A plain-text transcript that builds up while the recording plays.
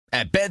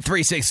At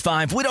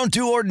Bet365, we don't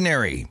do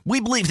ordinary. We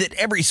believe that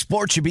every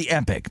sport should be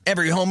epic.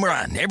 Every home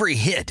run, every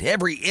hit,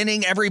 every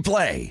inning, every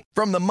play.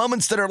 From the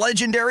moments that are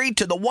legendary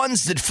to the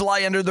ones that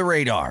fly under the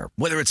radar.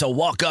 Whether it's a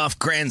walk-off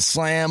grand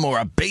slam or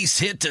a base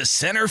hit to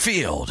center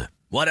field.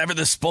 Whatever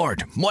the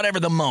sport, whatever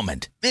the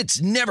moment.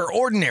 It's never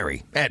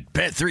ordinary at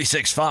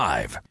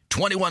Bet365.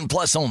 21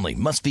 plus only.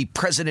 Must be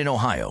present in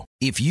Ohio.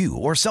 If you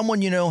or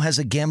someone you know has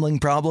a gambling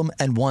problem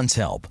and wants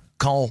help,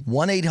 call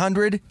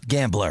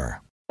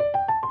 1-800-GAMBLER.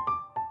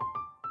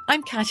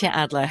 I'm Katya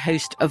Adler,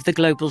 host of The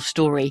Global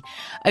Story.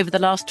 Over the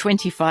last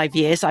 25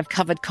 years, I've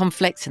covered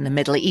conflicts in the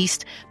Middle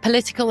East,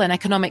 political and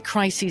economic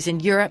crises in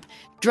Europe,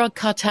 drug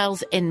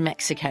cartels in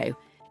Mexico.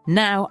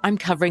 Now I'm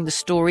covering the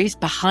stories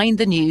behind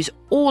the news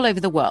all over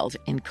the world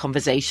in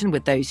conversation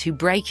with those who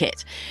break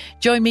it.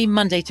 Join me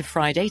Monday to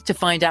Friday to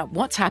find out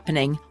what's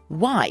happening,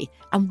 why,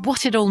 and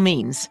what it all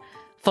means.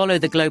 Follow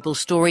The Global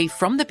Story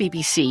from the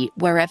BBC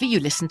wherever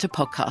you listen to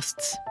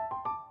podcasts.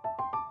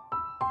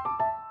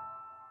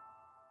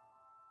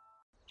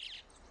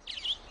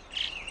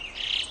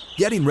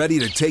 Getting ready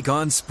to take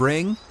on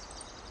spring?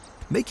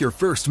 Make your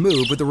first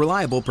move with the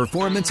reliable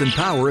performance and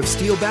power of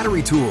Steel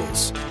battery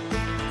tools.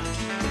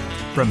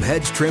 From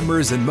hedge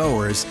trimmers and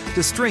mowers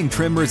to string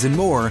trimmers and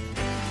more,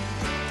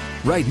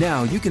 right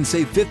now you can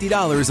save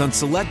 $50 on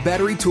select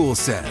battery tool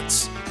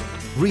sets.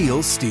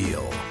 Real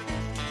Steel.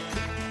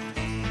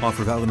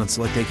 Offer valid on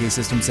select AK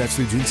system sets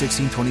through June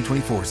 16,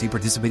 2024. See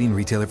participating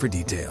retailer for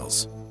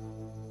details.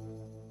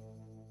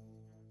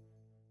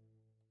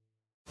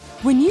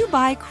 When you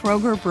buy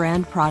Kroger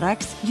brand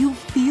products, you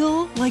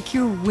feel like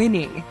you're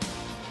winning.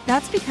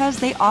 That's because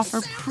they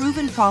offer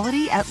proven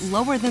quality at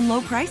lower than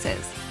low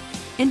prices.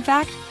 In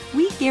fact,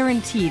 we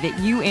guarantee that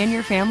you and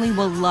your family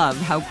will love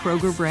how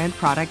Kroger brand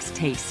products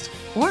taste,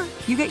 or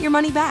you get your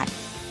money back.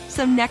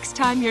 So next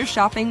time you're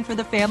shopping for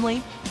the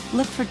family,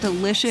 look for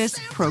delicious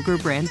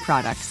Kroger brand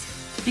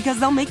products, because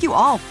they'll make you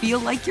all feel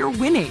like you're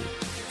winning.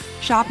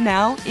 Shop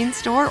now,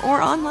 in-store,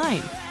 or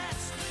online.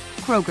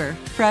 Kroger,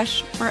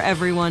 fresh for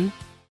everyone.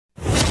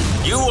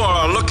 You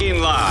are looking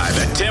live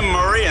at Tim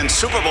Murray and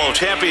Super Bowl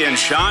champion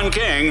Sean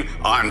King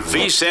on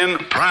VSiN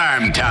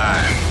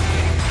Primetime.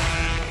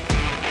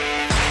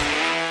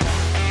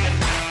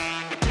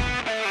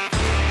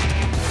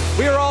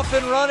 We are off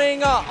and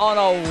running on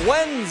a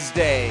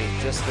Wednesday,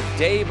 just the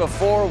day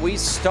before we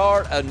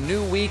start a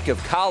new week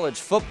of college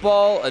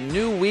football, a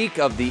new week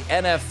of the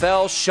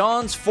NFL.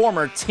 Sean's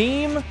former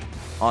team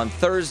on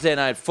Thursday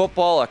Night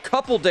Football, a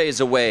couple days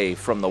away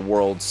from the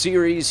World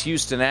Series,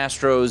 Houston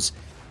Astros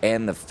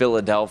and the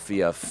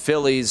Philadelphia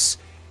Phillies.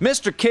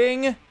 Mr.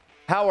 King,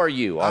 how are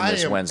you on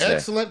this Wednesday? I am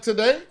excellent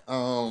today.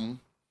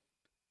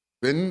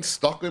 Been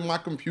stuck in my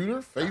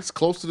computer, face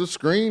close to the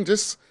screen,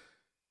 just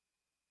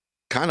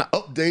kind of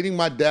updating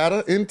my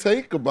data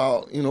intake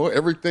about,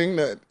 everything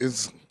that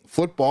is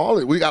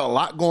football. We got a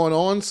lot going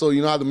on, so I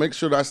have to make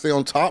sure that I stay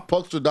on top.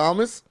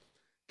 Puckstradamus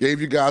gave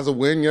you guys a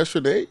win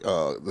yesterday.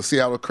 The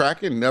Seattle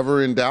Kraken,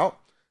 never in doubt.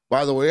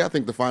 By the way, I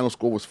think the final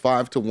score was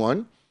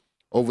 5-1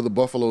 over the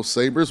Buffalo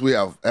Sabres. We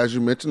have, as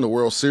you mentioned, the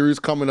World Series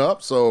coming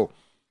up, so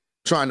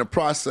trying to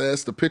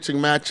process the pitching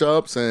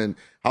matchups and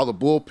how the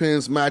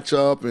bullpens match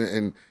up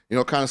and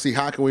kind of see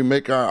how can we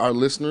make our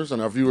listeners and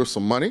our viewers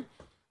some money.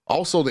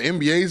 Also, the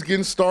NBA is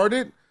getting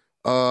started.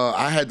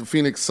 I had the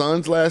Phoenix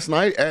Suns last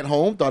night at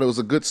home. Thought it was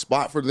a good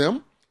spot for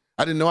them.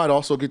 I didn't know I'd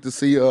also get to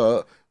see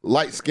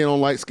light skin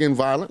on light skin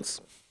violence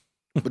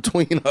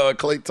between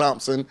Klay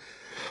Thompson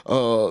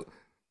and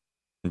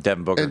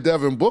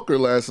Devin Booker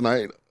last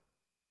night.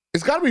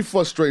 It's got to be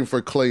frustrating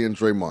for Klay and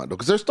Draymond, though,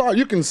 because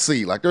you can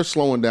see, they're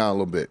slowing down a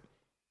little bit.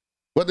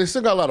 But they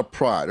still got a lot of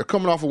pride. They're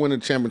coming off a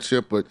winning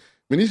championship, but,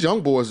 these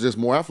young boys are just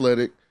more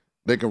athletic.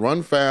 They can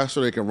run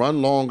faster. They can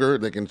run longer.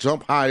 They can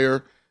jump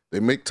higher. They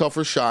make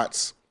tougher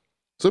shots.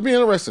 So it'll be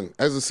interesting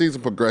as the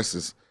season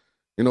progresses,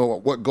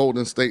 what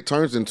Golden State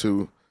turns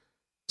into.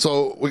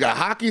 So we got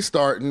hockey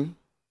starting,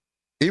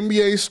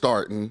 NBA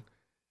starting.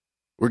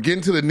 We're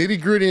getting to the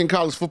nitty-gritty in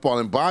college football.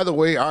 And by the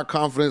way, our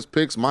confidence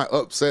picks, my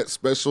upset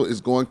special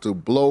is going to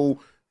blow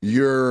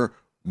your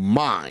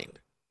mind.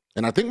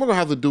 And I think we're going to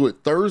have to do it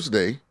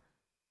Thursday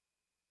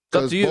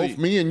because both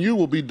me and you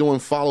will be doing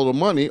Follow the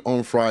Money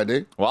on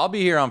Friday. Well, I'll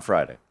be here on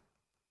Friday.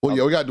 Well,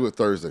 we got to do it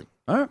Thursday.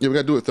 All right. Yeah, we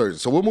got to do it Thursday.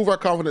 So we'll move our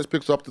confidence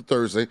picks up to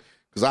Thursday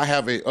because I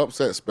have a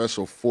upset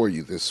special for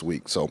you this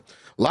week. So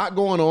a lot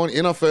going on.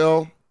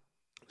 NFL,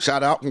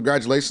 shout out,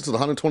 congratulations to the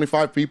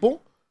 125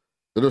 people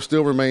that are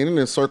still remaining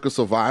in Circa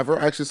Survivor.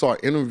 I actually saw an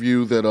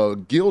interview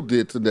that Gil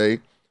did today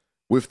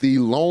with the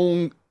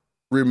lone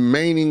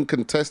remaining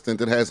contestant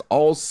that has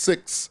all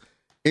 6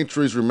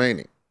 entries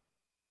remaining.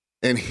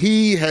 And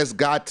he has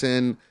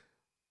gotten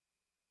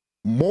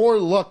more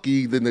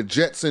lucky than the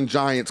Jets and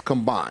Giants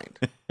combined.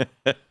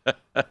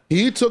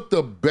 He took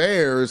the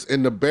Bears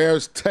in the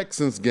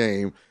Bears-Texans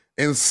game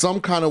and some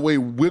kind of way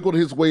wiggled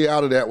his way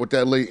out of that with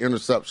that late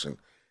interception.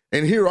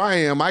 And here I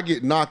am. I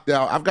get knocked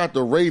out. I've got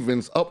the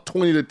Ravens up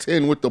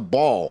 20-10 with the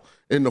ball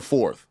in the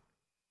 4th.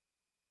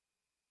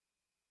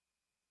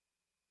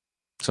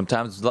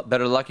 Sometimes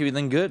better lucky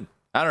than good.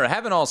 I don't know.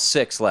 Having all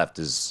 6 left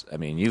is,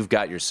 you've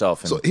got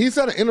yourself in. So he's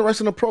had an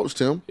interesting approach,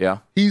 Tim. Yeah.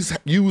 He's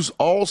used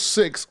all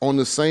 6 on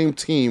the same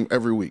team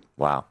every week.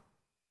 Wow.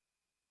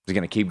 Is he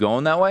going to keep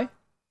going that way?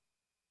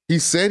 He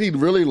said he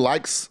really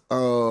likes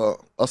a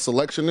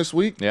selection this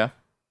week. Yeah.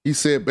 He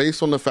said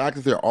based on the fact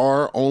that there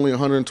are only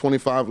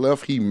 125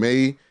 left, he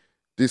may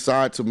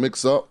decide to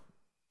mix up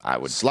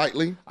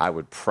slightly. I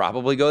would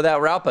probably go that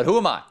route, but who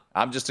am I?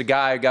 I'm just a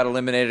guy who got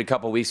eliminated a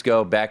couple weeks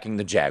ago backing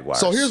the Jaguars.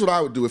 So here's what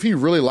I would do. If he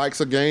really likes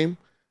a game,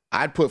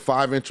 I'd put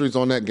 5 entries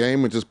on that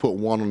game and just put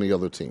 1 on the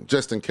other team,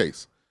 just in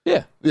case.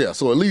 Yeah. Yeah,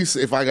 so at least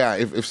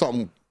if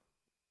something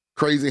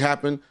crazy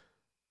happened,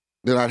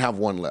 then I'd have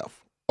 1 left.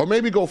 Or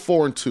maybe go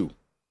 4-2.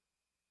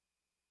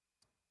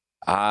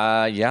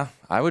 Yeah,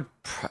 I would.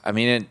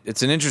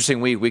 It's an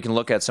interesting week. We can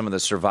look at some of the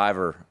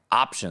survivor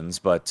options,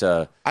 but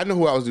I know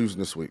who I was using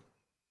this week.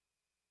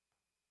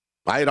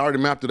 I had already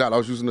mapped it out. I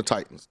was using the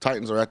Titans.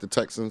 Titans are at the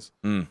Texans.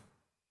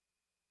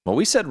 Well,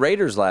 we said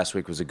Raiders last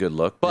week was a good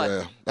look, but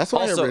yeah, that's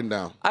what I had written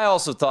down. I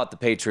also thought the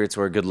Patriots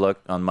were a good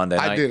look on Monday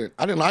night. I didn't.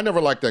 I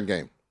never liked that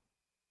game.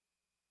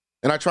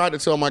 And I tried to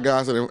tell my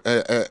guys at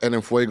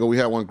Enfuego, we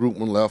had 1 group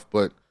one left,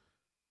 but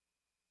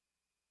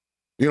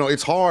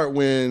it's hard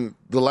when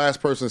the last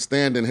person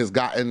standing has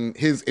gotten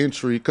his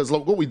entry, because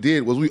what we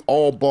did was we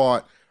all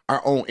bought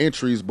our own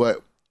entries,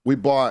 but we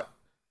bought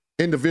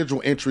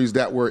individual entries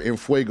that were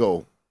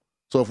Enfuego.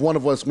 So if one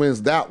of us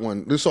wins that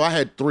one, so I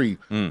had 3.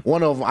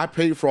 One of them, I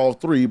paid for all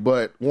 3,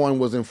 but 1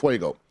 was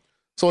Enfuego.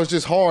 So it's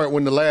just hard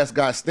when the last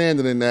guy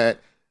standing in that,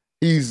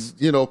 he's,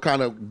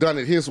 kind of done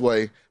it his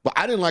way. But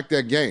I didn't like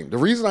that game. The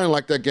reason I didn't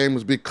like that game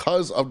was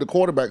because of the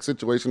quarterback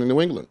situation in New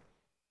England.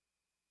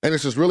 And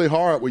it's just really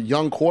hard with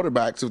young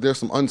quarterbacks if there's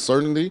some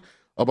uncertainty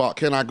about,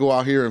 can I go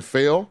out here and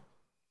fail?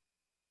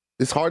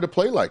 It's hard to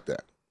play like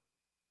that.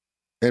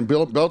 And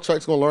Bill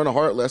Belichick's going to learn a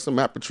hard lesson.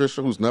 Matt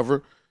Patricia, who's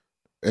never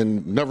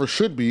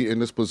should be in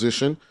this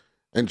position,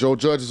 and Joe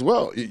Judge as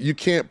well. You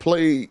can't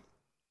play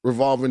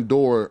revolving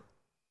door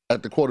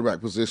at the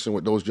quarterback position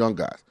with those young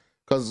guys,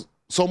 because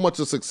so much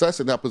of success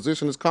in that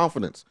position is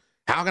confidence.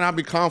 How can I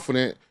be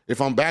confident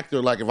if I'm back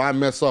there, like if I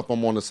mess up,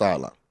 I'm on the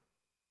sideline?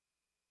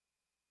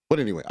 But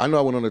anyway, I know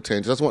I went on a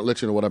tangent. I just want to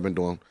let you know what I've been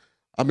doing.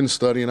 I've been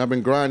studying. I've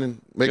been grinding,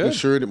 making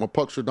sure that my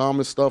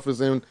Puckstradamus stuff is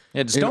in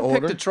just don't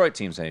order. pick Detroit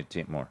teams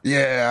anymore.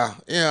 Yeah.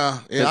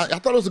 I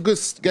thought it was a good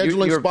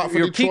scheduling spot for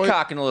You're Detroit.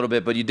 Peacocking a little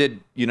bit, but you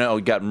did,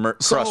 got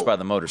crushed by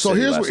the Motor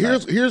City last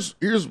night. Here's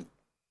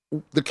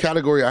the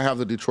category I have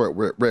the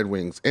Detroit Red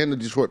Wings and the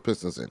Detroit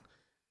Pistons in.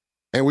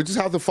 And we just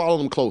have to follow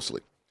them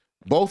closely.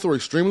 Both are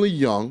extremely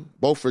young.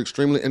 Both are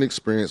extremely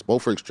inexperienced.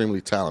 Both are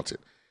extremely talented.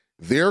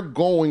 They're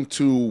going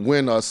to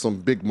win us some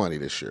big money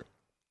this year.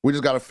 We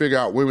just got to figure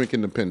out where we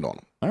can depend on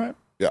them. All right.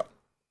 Yeah.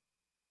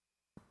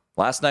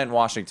 Last night in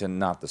Washington,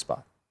 not the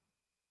spot.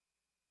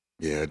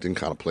 Yeah, it didn't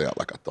kind of play out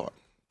like I thought.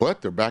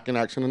 But they're back in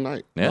action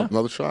tonight. Yeah.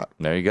 Another shot.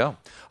 There you go.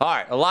 All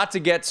right, a lot to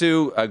get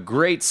to. A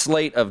great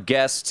slate of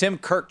guests. Tim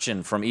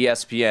Kirkchin from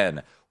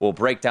ESPN will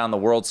break down the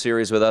World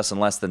Series with us in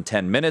less than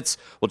 10 minutes.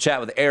 We'll chat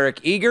with Eric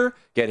Eager,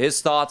 get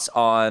his thoughts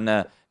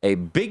on a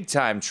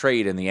big-time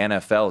trade in the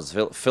NFL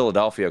as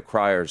Philadelphia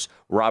acquires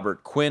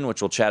Robert Quinn,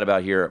 which we'll chat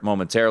about here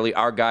momentarily.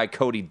 Our guy,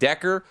 Cody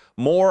Decker,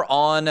 more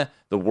on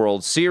the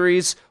World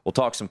Series. We'll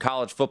talk some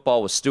college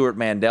football with Stuart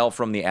Mandel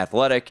from The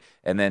Athletic,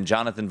 and then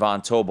Jonathan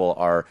Von Tobel,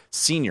 our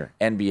senior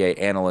NBA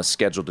analyst,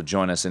 scheduled to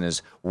join us in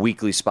his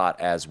weekly spot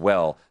as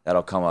well.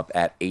 That'll come up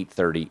at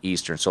 8:30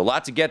 Eastern. So a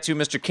lot to get to,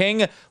 Mr.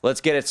 King.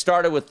 Let's get it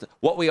started with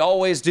what we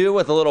always do,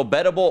 with a little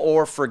bettable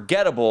or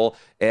forgettable.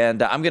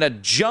 And I'm going to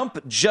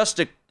jump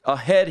just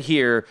ahead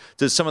here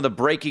to some of the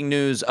breaking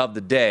news of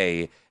the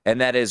day, and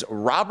that is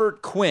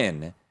Robert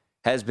Quinn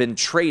has been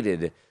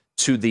traded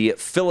to the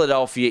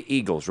Philadelphia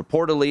Eagles,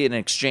 reportedly in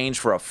exchange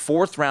for a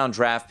 4th-round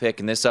draft pick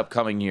in this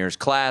upcoming year's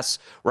class.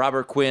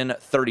 Robert Quinn,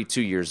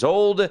 32 years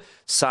old,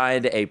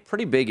 signed a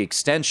pretty big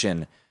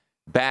extension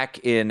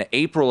back in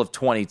April of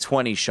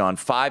 2020, Sean.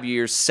 5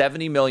 years,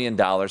 $70 million,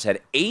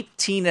 had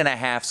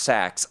 18.5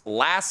 sacks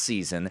last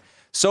season.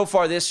 So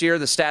far this year,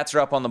 the stats are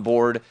up on the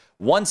board.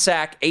 1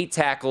 sack, 8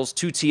 tackles,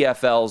 2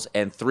 TFLs,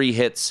 and 3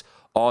 hits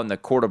on the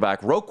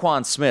quarterback.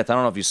 Roquan Smith, I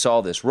don't know if you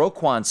saw this,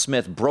 Roquan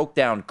Smith broke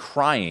down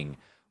crying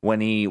when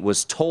he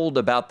was told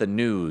about the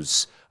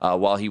news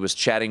while he was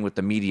chatting with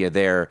the media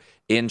there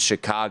in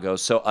Chicago.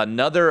 So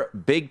another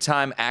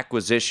big-time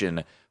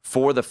acquisition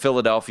for the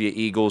Philadelphia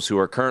Eagles, who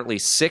are currently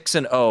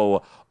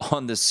 6-0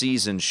 on the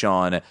season,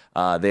 Sean.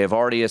 They have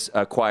already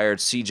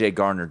acquired C.J.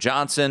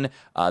 Gardner-Johnson.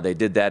 They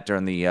did that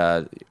during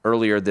the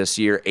earlier this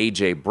year.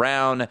 A.J.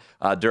 Brown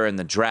during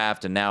the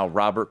draft, and now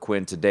Robert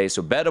Quinn today.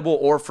 So bettable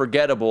or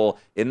forgettable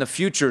in the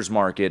futures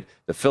market,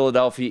 the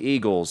Philadelphia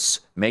Eagles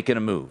making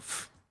a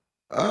move.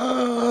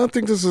 I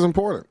think this is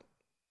important.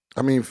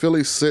 I mean,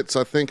 Philly sits,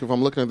 I think, if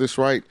I'm looking at this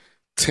right,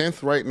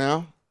 10th right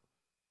now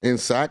in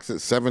sacks at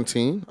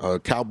 17.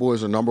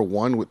 Cowboys are number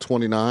 1 with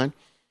 29.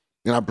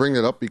 And I bring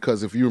it up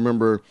because if you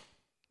remember,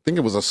 I think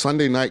it was a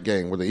Sunday night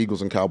game where the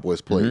Eagles and Cowboys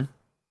played. Mm-hmm.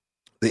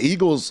 The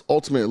Eagles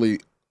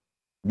ultimately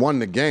won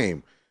the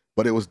game,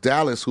 but it was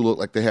Dallas who looked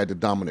like they had the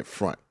dominant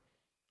front.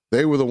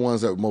 They were the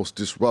ones that were most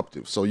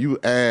disruptive. So you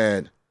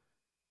add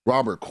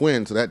Robert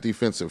Quinn to that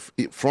defensive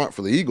front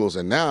for the Eagles,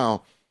 and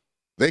now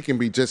they can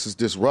be just as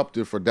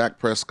disruptive for Dak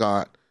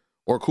Prescott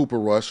or Cooper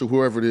Rush or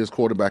whoever it is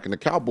quarterback in the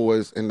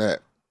Cowboys in that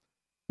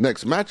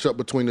next matchup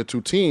between the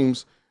two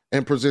teams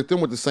and present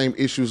them with the same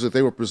issues that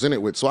they were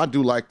presented with. So I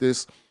do like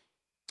this.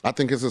 I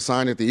think it's a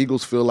sign that the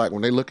Eagles feel like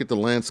when they look at the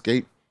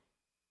landscape,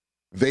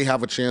 they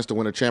have a chance to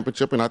win a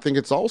championship. And I think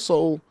it's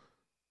also,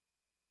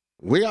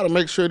 we got to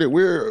make sure that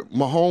we're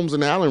Mahomes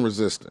and Allen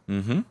resistant.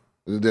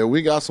 That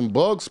we got some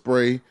bug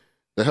spray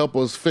to help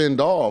us fend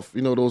off,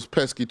 those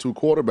pesky two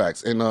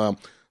quarterbacks. And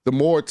the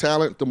more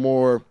talent, the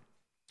more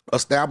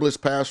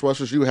established pass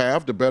rushers you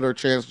have, the better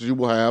chances you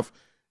will have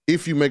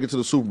if you make it to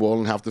the Super Bowl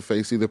and have to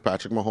face either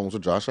Patrick Mahomes or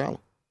Josh Allen.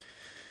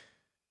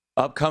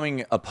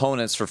 Upcoming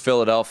opponents for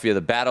Philadelphia,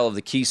 the Battle of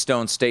the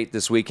Keystone State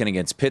this weekend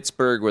against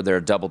Pittsburgh, where they're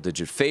a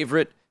double-digit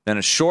favorite. Then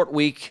a short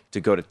week to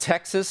go to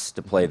Texas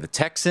to play the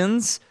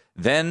Texans.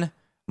 Then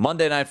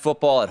Monday Night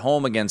Football at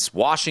home against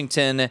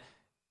Washington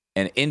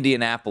and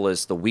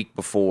Indianapolis the week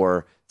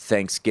before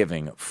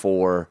Thanksgiving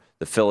for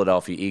the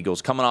Philadelphia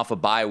Eagles. Coming off a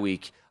bye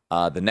week,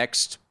 they'll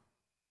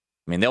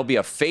be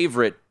a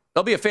favorite.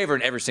 They'll be a favorite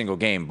in every single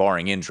game,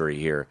 barring injury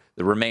here,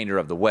 the remainder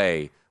of the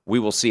way. We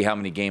will see how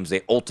many games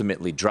they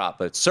ultimately drop.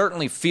 But it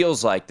certainly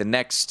feels like the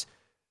next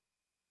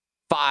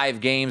 5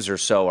 games or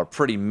so are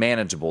pretty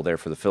manageable there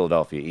for the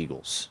Philadelphia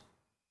Eagles.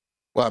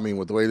 Well,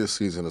 with the way this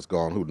season has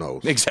gone, who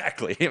knows?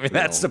 Exactly.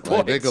 That's the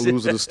point. They could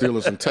lose to the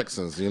Steelers and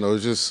Texans.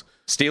 It's just...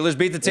 Steelers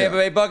beat the Tampa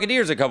Bay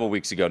Buccaneers a couple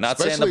weeks ago. Not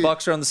saying the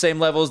Bucs are on the same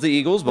level as the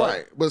Eagles, but...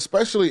 Right, but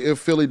especially if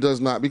Philly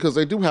does not, because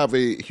they do have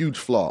a huge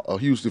flaw, a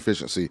huge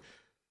deficiency,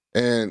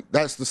 and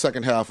that's the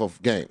second half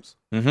of games.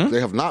 They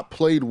have not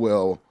played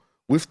well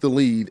with the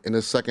lead in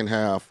the second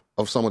half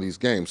of some of these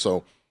games.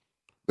 So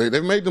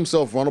they've made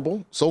themselves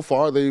vulnerable. So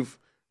far, they've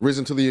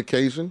risen to the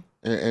occasion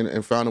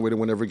and found a way to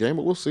win every game,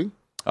 but we'll see.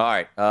 All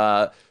right.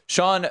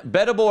 Sean,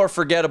 bettable or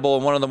forgettable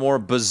in one of the more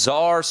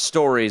bizarre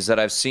stories that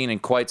I've seen in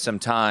quite some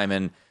time,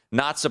 and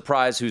not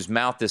surprised whose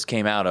mouth this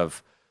came out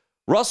of.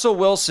 Russell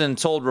Wilson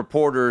told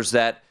reporters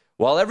that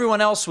while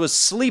everyone else was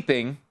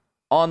sleeping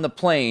on the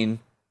plane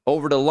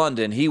over to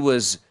London, he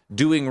was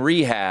doing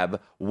rehab,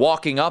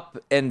 walking up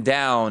and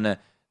down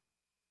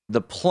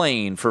the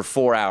plane for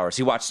 4 hours.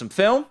 He watched some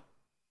film,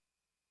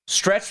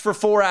 stretched for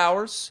 4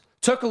 hours,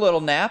 took a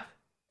little nap,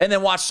 and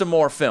then watched some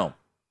more film.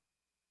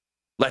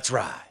 Let's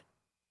ride.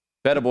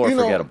 Bettable or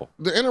forgettable?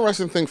 The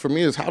interesting thing for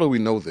me is, how do we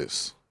know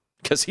this?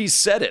 Because he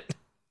said it.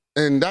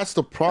 And that's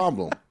the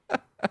problem.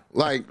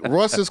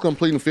 Russ is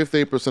completing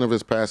 58% of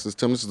his passes.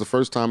 Tim, this is the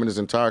first time in his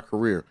entire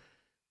career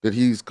that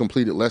he's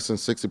completed less than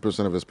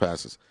 60% of his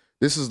passes.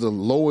 This is the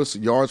lowest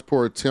yards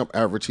per attempt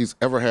average he's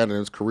ever had in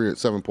his career at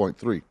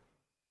 7.3.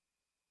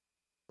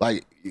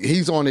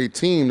 He's on a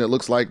team that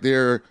looks like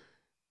they're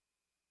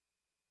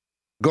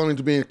going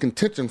to be in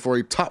contention for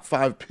a top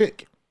 5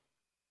 pick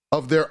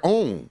of their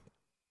own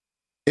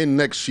in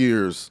next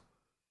year's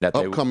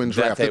upcoming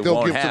draft that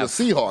they'll give to the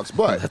Seahawks.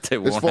 But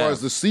as far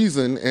as the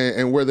season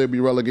and where they'll be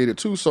relegated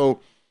to,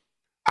 so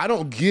I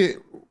don't get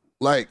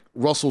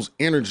Russell's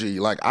energy.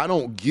 I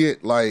don't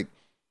get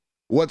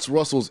what's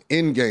Russell's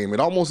end game. It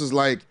almost is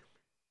like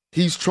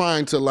he's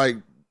trying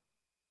to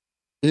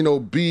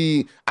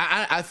be.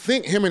 I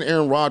think him and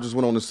Aaron Rodgers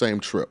went on the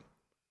same trip.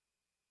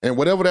 And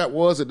whatever that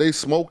was that they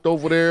smoked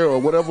over there or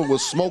whatever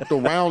was smoked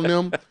around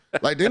them,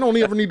 they don't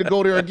ever need to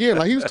go there again.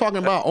 He was talking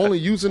about only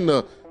using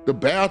the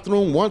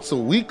bathroom once a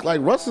week.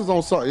 Russ is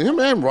on something. Him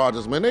and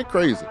Rodgers, man, they're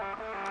crazy.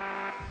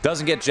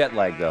 Doesn't get jet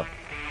lag, though.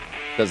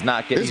 Does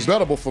not get... It's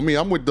bettable for me.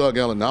 I'm with Doug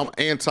Ellen now. I'm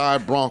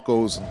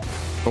anti-Broncos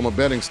from a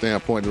betting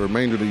standpoint the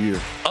remainder of the year.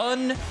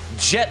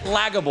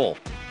 Unjet-laggable.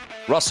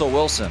 Russell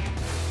Wilson.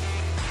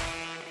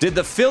 Did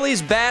the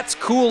Phillies' bats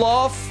cool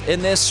off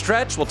in this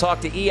stretch? We'll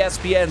talk to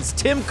ESPN's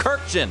Tim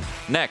Kurkjian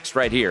next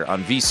right here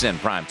on VSiN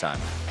Primetime.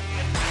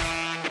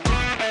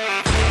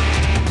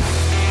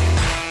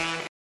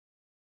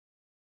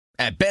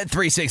 At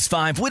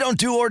Bet365, we don't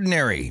do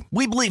ordinary.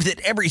 We believe that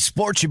every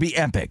sport should be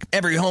epic.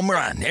 Every home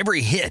run,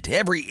 every hit,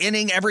 every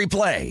inning, every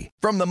play.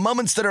 From the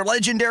moments that are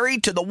legendary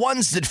to the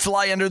ones that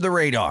fly under the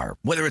radar.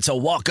 Whether it's a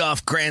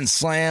walk-off grand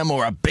slam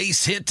or a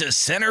base hit to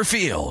center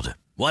field.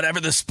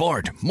 Whatever the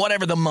sport,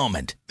 whatever the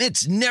moment,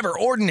 it's never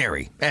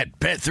ordinary at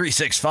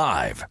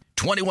Bet365.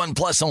 21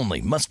 plus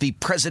only. Must be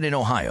present in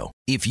Ohio.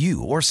 If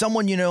you or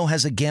someone you know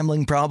has a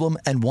gambling problem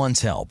and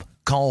wants help,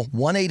 call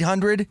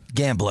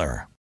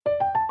 1-800-GAMBLER.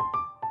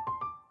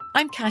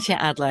 I'm Katya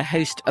Adler,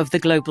 host of The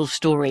Global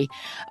Story.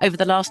 Over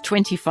the last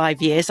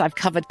 25 years, I've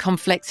covered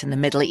conflicts in the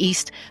Middle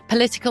East,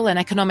 political and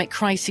economic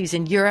crises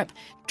in Europe,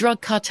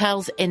 drug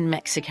cartels in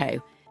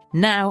Mexico.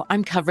 Now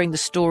I'm covering the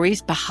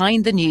stories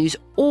behind the news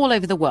all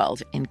over the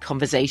world in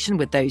conversation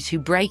with those who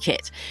break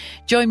it.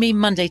 Join me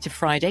Monday to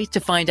Friday to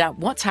find out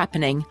what's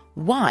happening,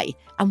 why,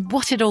 and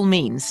what it all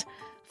means.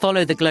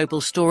 Follow The Global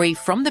Story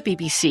from the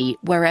BBC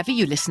wherever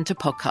you listen to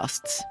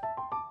podcasts.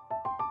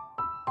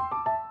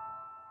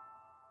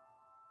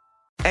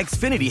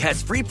 Xfinity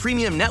has free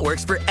premium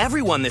networks for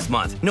everyone this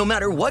month, no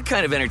matter what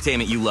kind of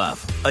entertainment you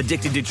love.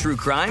 Addicted to true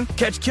crime?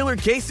 Catch killer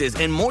cases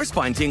and more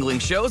spine-tingling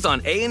shows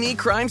on A&E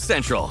Crime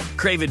Central.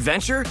 Crave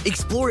adventure?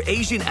 Explore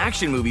Asian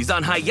action movies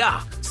on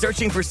Hi-YAH.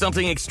 Searching for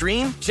something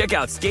extreme? Check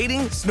out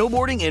skating,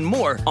 snowboarding, and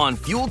more on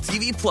Fuel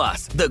TV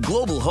Plus, the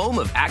global home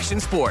of action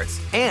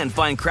sports. And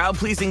find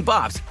crowd-pleasing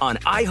bops on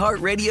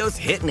iHeartRadio's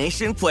Hit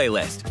Nation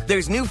playlist.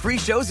 There's new free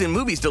shows and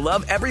movies to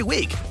love every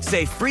week.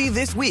 Say free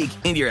this week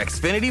in your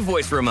Xfinity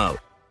voice remote.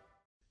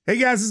 Hey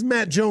guys, this is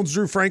Matt Jones,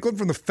 Drew Franklin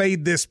from the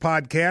Fade This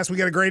podcast. We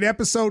got a great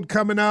episode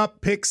coming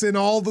up, picks in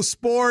all the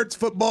sports,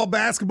 football,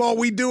 basketball,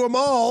 we do them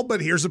all, but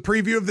here's a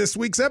preview of this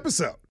week's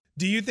episode.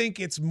 Do you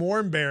think it's more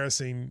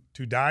embarrassing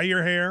to dye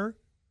your hair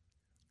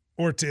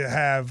or to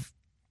have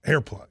hair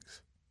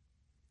plugs?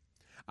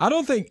 I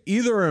don't think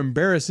either are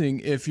embarrassing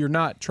if you're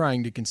not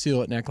trying to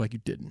conceal it and act like you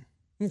didn't.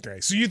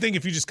 Okay, so you think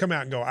if you just come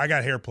out and go, I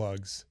got hair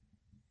plugs.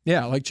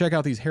 Yeah, like check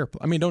out these hair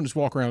plugs. I mean, don't just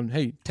walk around,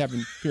 hey,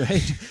 tapping,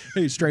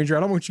 hey, stranger, I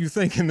don't want you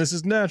thinking this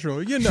is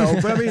natural. You know,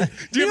 but I mean,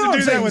 do you have to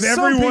do that with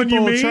everyone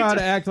you meet? Try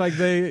to act like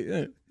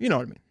they, you know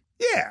what I mean?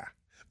 Yeah.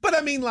 But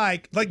I mean,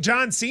 like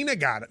John Cena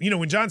got it. You know,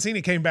 when John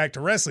Cena came back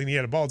to wrestling, he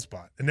had a bald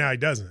spot, and now he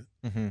doesn't.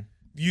 Mm-hmm.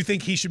 You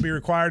think he should be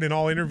required in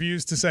all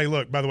interviews to say,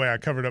 look, by the way, I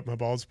covered up my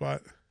bald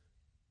spot?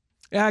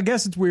 Yeah, I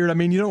guess it's weird. I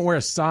mean, you don't wear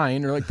a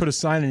sign or like put a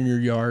sign in your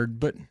yard,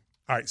 but.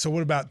 All right, so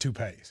what about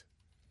toupees?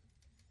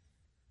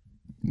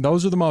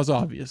 Those are the most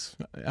obvious.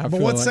 But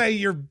let's say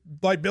you're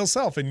like Bill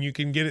Self and you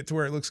can get it to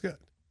where it looks good.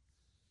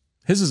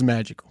 His is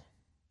magical.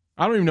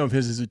 I don't even know if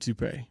his is a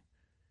toupee.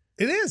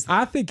 It is.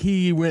 I think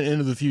he went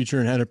into the future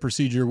and had a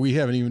procedure we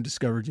haven't even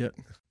discovered yet.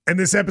 And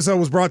this episode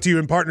was brought to you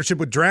in partnership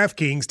with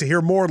DraftKings. To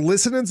hear more,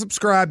 listen and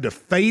subscribe to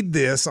Fade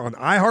This on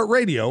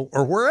iHeartRadio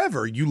or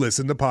wherever you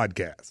listen to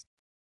podcasts.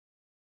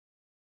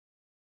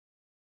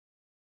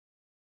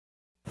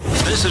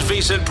 This is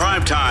VSiN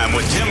Primetime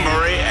with Tim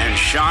Murray and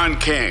Sean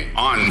King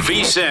on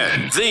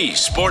VSiN, the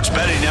Sports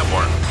Betting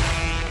Network.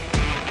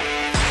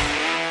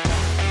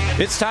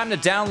 It's time to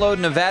download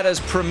Nevada's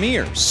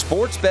premier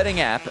sports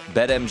betting app,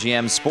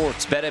 BetMGM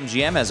Sports.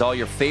 BetMGM has all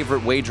your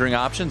favorite wagering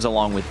options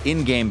along with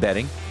in-game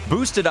betting,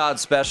 boosted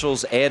odds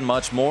specials, and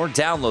much more.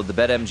 Download the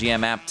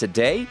BetMGM app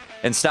today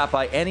and stop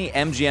by any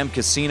MGM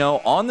casino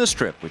on the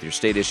Strip with your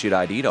state-issued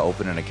ID to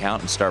open an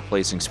account and start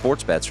placing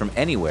sports bets from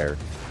anywhere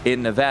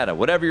in Nevada.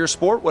 Whatever your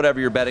sport, whatever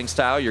your betting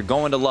style, you're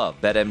going to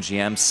love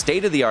BetMGM's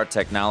state-of-the-art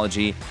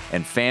technology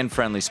and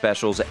fan-friendly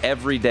specials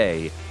every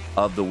day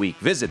of the week.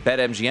 Visit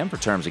BetMGM for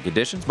terms and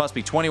conditions. Must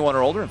be 21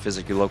 or older and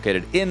physically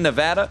located in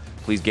Nevada.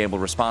 Please gamble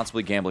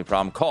responsibly. Gambling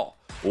problem? Call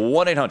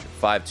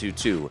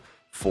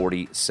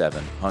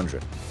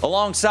 1-800-522-4700.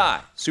 Alongside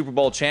Super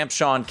Bowl champ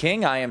Sean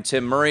King, I am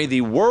Tim Murray.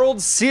 The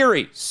World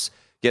Series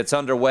gets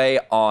underway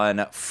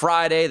on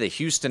Friday. The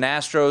Houston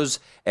Astros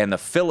and the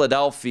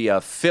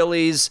Philadelphia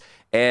Phillies.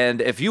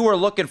 And if you were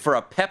looking for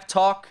a pep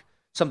talk,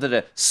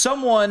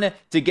 someone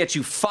to get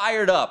you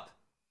fired up,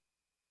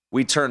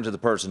 we turn to the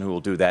person who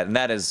will do that, and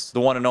that is the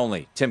one and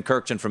only Tim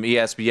Kurkjian from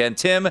ESPN.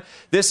 Tim,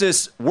 this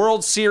is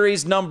World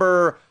Series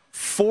number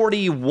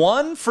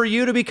 41 for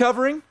you to be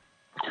covering?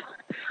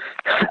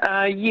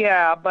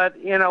 Yeah, but,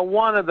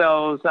 one of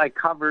those I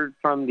covered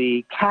from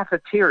the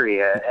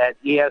cafeteria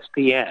at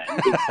ESPN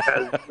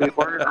because we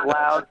weren't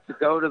allowed to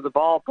go to the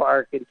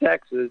ballpark in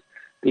Texas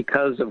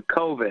because of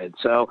COVID.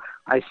 So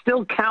I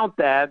still count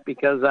that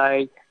because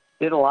I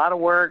did a lot of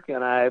work,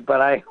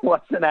 but I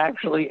wasn't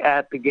actually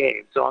at the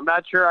game. So I'm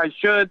not sure I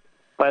should,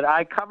 but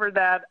I covered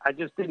that. I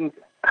just didn't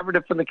cover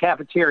it from the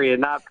cafeteria,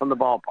 not from the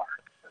ballpark.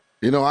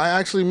 I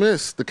actually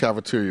missed the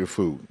cafeteria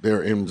food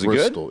there in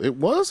Bristol. It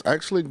was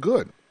actually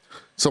good.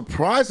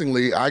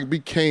 Surprisingly, I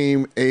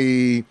became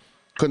a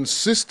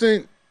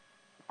consistent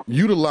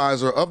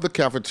utilizer of the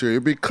cafeteria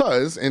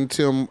because, and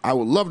Tim, I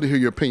would love to hear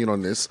your opinion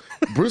on this,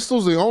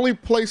 Bristol's the only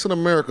place in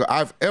America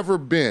I've ever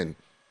been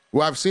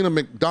where I've seen a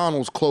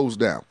McDonald's close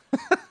down.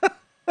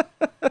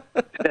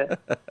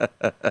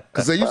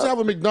 Because they used to have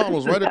a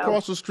McDonald's right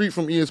across the street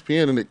from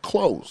ESPN, and it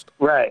closed.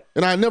 Right.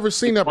 And I had never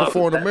seen that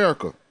before in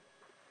America.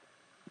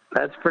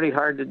 That's pretty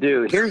hard to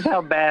do. Here's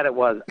how bad it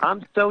was.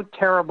 I'm so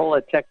terrible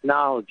at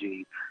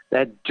technology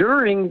that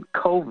during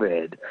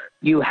COVID,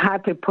 you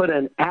had to put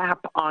an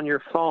app on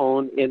your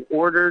phone in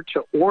order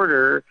to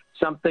order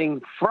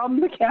something from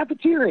the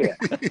cafeteria.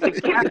 The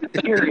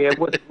cafeteria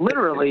was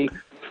literally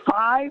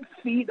 5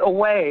 feet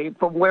away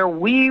from where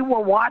we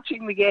were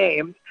watching the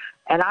game,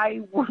 and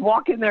I would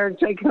walk in there and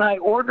say, can I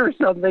order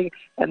something?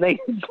 And they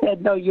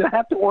said, no, you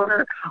have to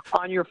order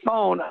on your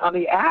phone on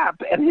the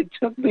app. And it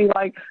took me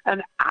like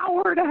an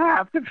hour and a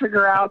half to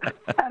figure out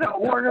how to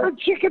order a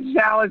chicken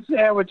salad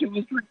sandwich. It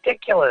was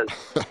ridiculous.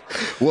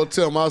 Well,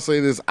 Tim, I'll say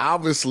this.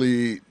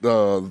 Obviously,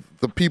 the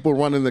people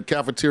running the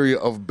cafeteria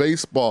of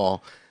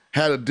baseball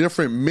had a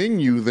different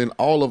menu than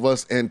all of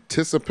us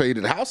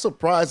anticipated. How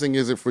surprising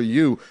is it for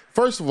you,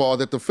 first of all,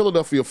 that the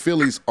Philadelphia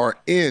Phillies are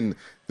in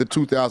the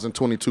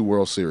 2022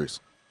 World Series?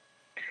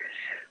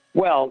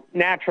 Well,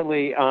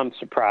 naturally, I'm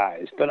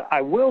surprised. But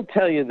I will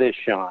tell you this,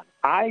 Sean.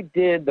 I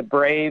did the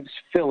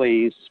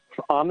Braves-Phillies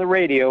on the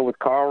radio with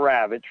Carl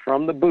Ravitch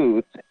from the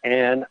booth,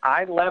 and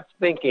I left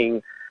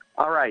thinking,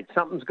 all right,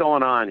 something's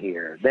going on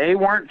here. They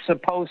weren't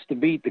supposed to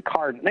beat the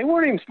Cardinals. They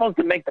weren't even supposed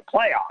to make the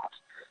playoffs.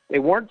 They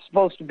weren't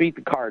supposed to beat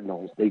the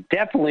Cardinals. They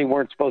definitely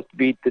weren't supposed to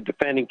beat the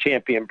defending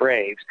champion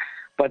Braves.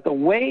 But the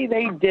way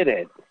they did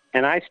it,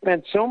 and I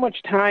spent so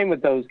much time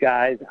with those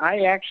guys, I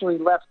actually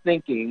left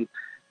thinking,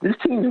 this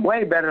team's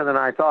way better than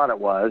I thought it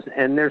was,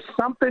 and there's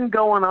something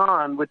going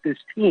on with this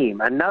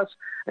team.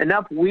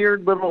 Enough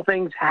weird little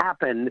things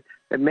happened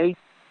that made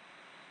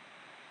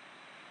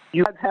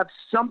you have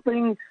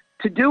something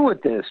to do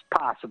with this,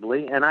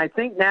 possibly, and I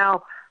think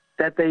now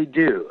that they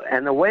do.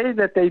 And the way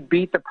that they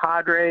beat the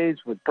Padres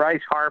with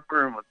Bryce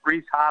Harper and with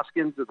Rhys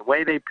Hoskins and the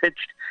way they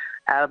pitched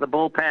out of the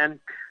bullpen,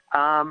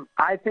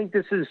 I think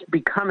this is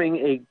becoming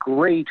a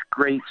great,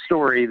 great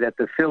story that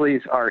the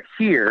Phillies are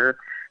here,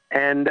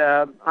 and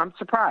I'm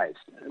surprised,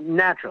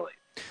 naturally.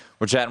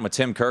 We're chatting with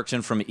Tim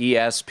Kurkjian from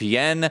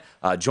ESPN.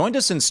 Joined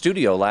us in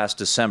studio last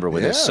December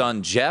with his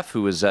son, Jeff,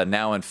 who is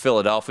now in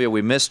Philadelphia.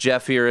 We miss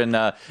Jeff here in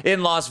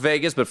Las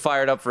Vegas, but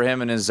fired up for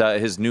him and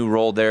his new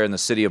role there in the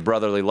city of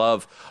brotherly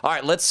love. All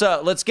right,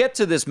 let's get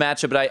to this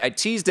matchup, but I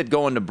teased it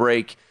going to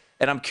break,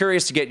 and I'm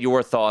curious to get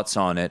your thoughts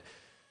on it.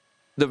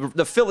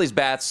 The Phillies'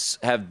 bats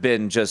have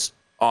been just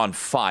on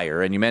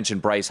fire, and you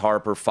mentioned Bryce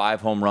Harper,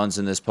 5 home runs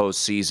in this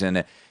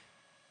postseason.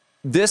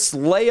 This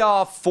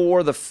layoff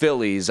for the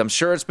Phillies, I'm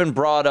sure it's been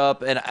brought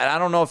up, and I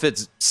don't know if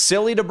it's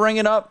silly to bring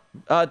it up,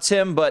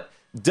 Tim, but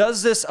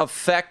does this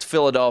affect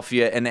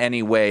Philadelphia in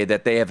any way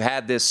that they have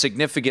had this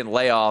significant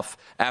layoff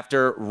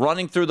after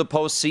running through the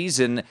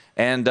postseason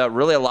and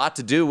really a lot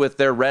to do with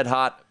their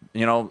red-hot,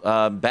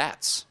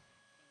 bats?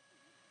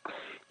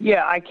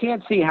 Yeah, I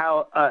can't see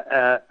how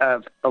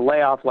a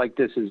layoff like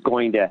this is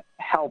going to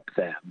help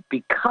them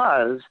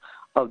because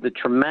of the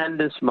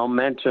tremendous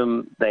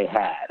momentum they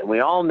had. And we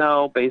all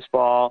know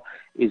baseball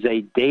is a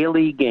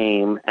daily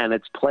game, and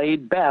it's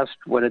played best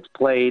when it's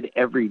played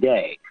every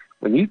day.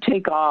 When you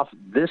take off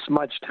this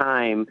much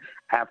time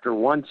after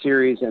one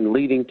series and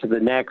leading to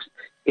the next,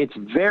 it's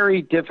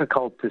very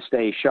difficult to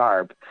stay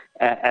sharp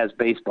as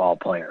baseball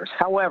players.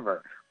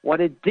 However,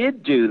 what it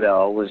did do,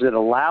 though, was it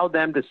allowed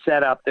them to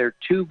set up their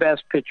 2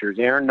 best pitchers,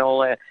 Aaron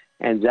Nola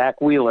and Zach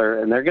Wheeler,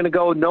 and they're going to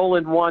go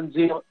Nolan 1,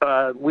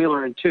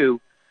 Wheeler in 2.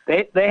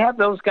 They have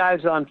those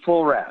guys on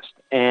full rest,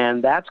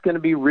 and that's going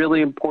to be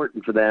really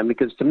important for them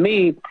because, to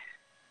me,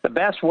 the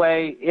best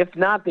way, if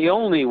not the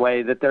only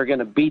way, that they're going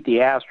to beat the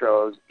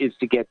Astros is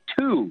to get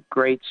 2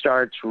 great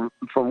starts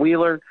from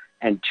Wheeler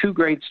and 2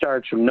 great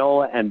starts from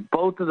Nola, and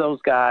both of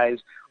those guys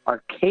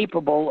are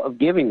capable of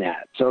giving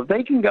that. So if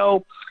they can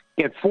go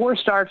get 4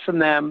 starts from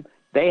them,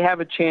 they have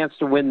a chance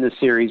to win the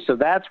series. So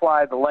that's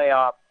why the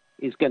layoff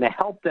is going to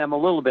help them a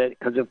little bit,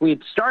 because if we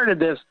had started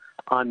this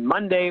on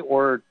Monday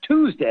or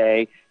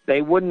Tuesday,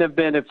 they wouldn't have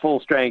been at full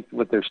strength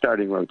with their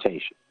starting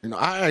rotation.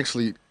 I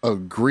actually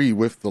agree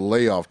with the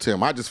layoff,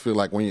 Tim. I just feel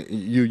like when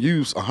you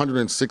use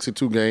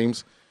 162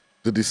 games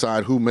to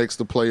decide who makes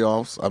the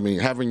playoffs, I mean,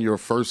 having your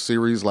first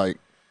series,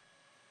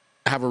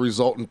 have a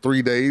result in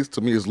 3 days,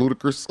 to me is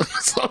ludicrous.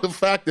 So the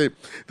fact that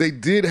they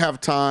did have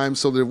time,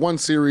 so that one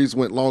series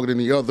went longer than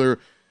the other,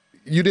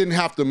 you didn't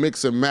have to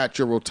mix and match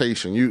your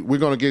rotation. We're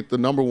going to get the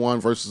number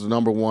 1 versus the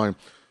number 1,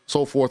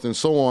 so forth and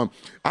so on.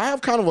 I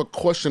have kind of a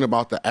question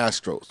about the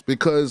Astros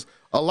because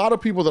a lot of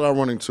people that I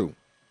run into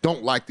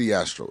don't like the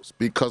Astros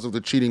because of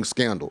the cheating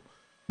scandal.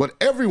 But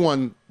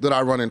everyone that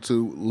I run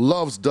into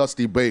loves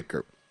Dusty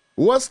Baker.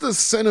 What's the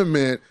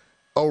sentiment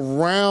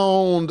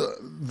around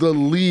the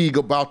league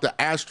about the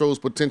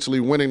Astros potentially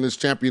winning this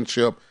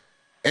championship?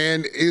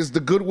 And is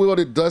the goodwill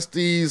that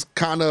Dusty's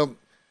kind of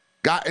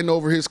gotten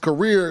over his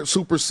career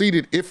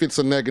superseded if it's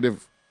a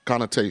negative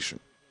connotation?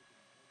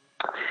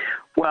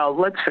 Well,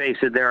 let's face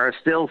it, there are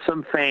still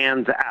some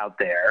fans out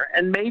there,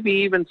 and maybe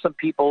even some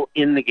people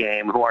in the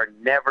game who are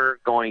never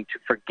going to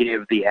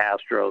forgive the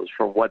Astros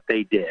for what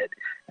they did.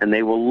 And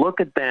they will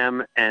look at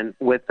them and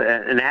with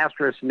an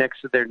asterisk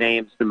next to their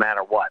names no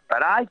matter what.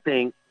 But I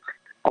think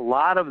a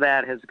lot of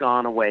that has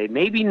gone away.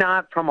 Maybe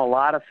not from a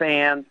lot of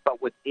fans, but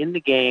within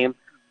the game,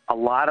 a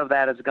lot of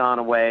that has gone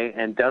away,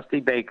 and Dusty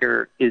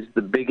Baker is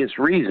the biggest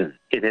reason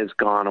it has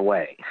gone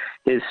away.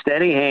 His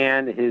steady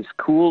hand, his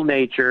cool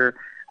nature,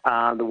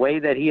 the way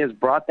that he has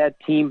brought that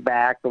team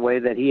back, the way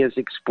that he has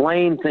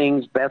explained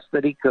things best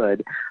that he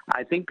could.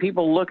 I think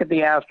people look at the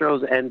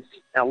Astros, and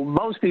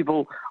most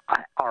people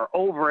are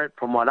over it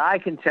from what I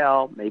can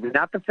tell. Maybe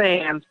not the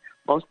fans.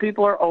 Most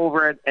people are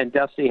over it, and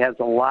Dusty has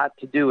a lot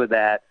to do with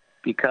that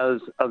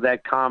because of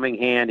that calming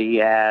hand he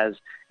has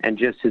and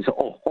just his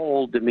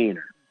whole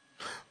demeanor.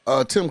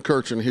 Tim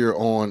Kurkjian here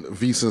on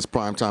VSiN's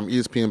Primetime,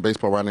 ESPN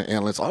baseball writer and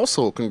analyst.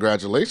 Also,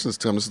 congratulations,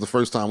 Tim. This is the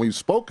first time we've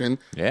spoken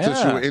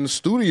since you were in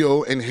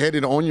studio and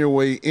headed on your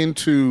way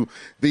into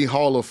the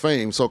Hall of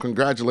Fame. So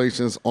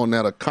congratulations on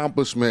that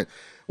accomplishment.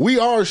 We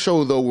are a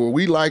show, though, where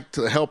we like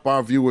to help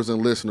our viewers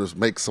and listeners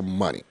make some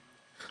money.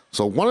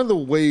 So one of the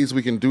ways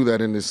we can do that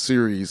in this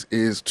series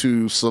is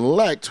to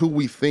select who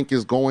we think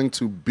is going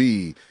to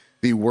be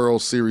the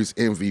World Series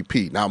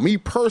MVP. Now, me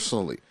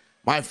personally,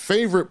 My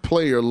favorite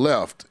player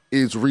left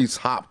is Rhys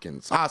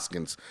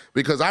Hoskins,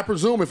 because I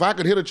presume if I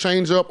could hit a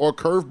changeup or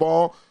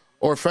curveball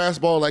or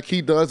fastball like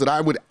he does, that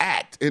I would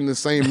act in the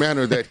same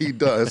manner that he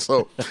does.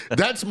 So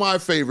that's my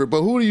favorite.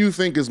 But who do you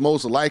think is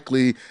most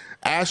likely,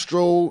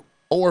 Astro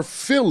or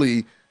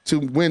Philly, to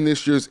win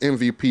this year's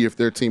MVP if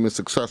their team is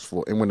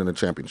successful in winning the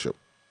championship?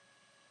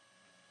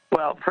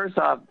 Well, first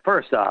off,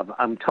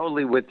 I'm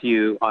totally with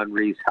you on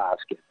Rhys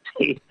Hoskins.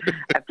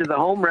 After the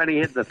home run he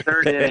hit in the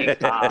third inning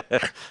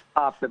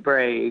off the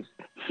Braves,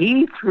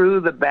 he threw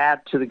the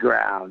bat to the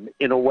ground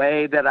in a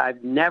way that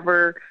I've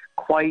never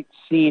quite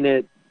seen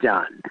it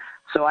done.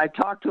 So I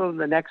talked to him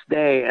the next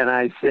day, and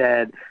I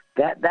said,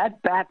 that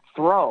bat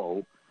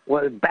throw,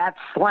 bat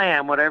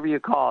slam, whatever you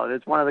call it,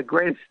 it's one of the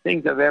greatest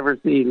things I've ever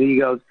seen. And he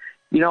goes,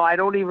 I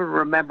don't even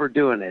remember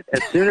doing it.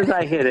 As soon as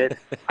I hit it,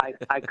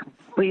 I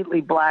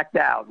completely blacked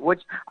out,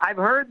 which I've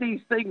heard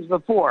these things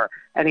before.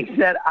 And he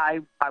said,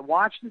 I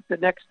watched it the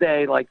next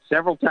day, like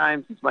several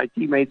times since my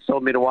teammates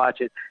told me to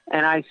watch it,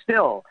 and I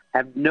still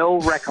have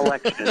no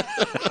recollection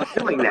of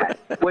doing that,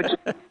 which,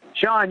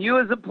 Sean, you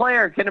as a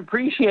player can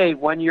appreciate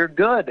when you're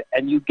good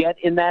and you get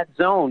in that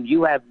zone.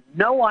 You have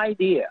no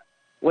idea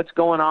what's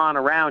going on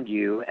around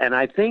you, and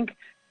I think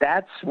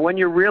that's when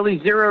you're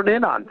really zeroed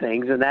in on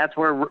things, and that's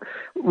where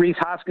Rhys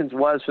Hoskins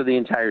was for the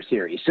entire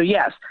series. So,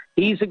 yes,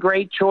 he's a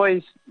great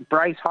choice.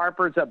 Bryce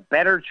Harper's a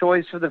better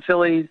choice for the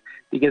Phillies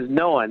because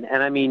no one,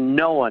 and I mean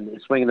no one,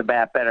 is swinging the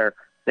bat better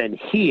than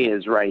he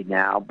is right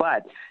now.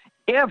 But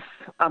if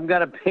I'm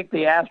going to pick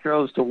the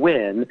Astros to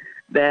win,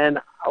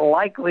 then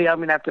likely I'm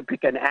going to have to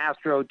pick an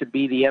Astro to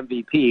be the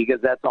MVP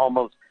because that's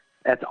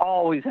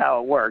always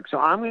how it works. So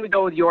I'm going to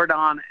go with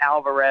Yordan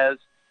Alvarez.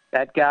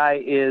 That guy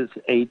is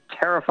a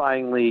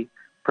terrifyingly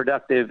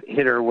productive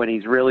hitter when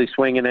he's really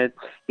swinging it.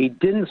 He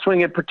didn't swing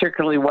it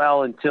particularly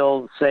well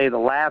until, say, the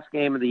last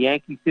game of the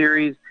Yankee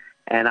series,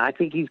 and I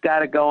think he's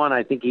got it going.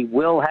 I think he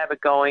will have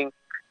it going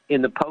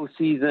in the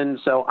postseason.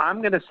 So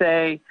I'm going to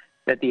say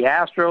that the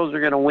Astros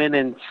are going to win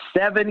in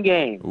 7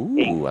 games.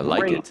 Ooh, I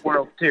like it.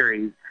 World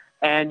Series,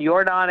 and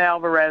Yordan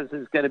Alvarez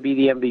is going to be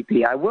the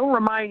MVP. I will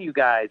remind you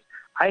guys,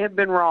 I have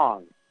been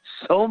wrong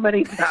so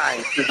many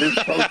times in this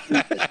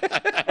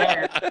postseason.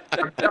 And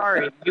I'm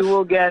sorry, you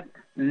will get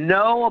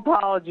no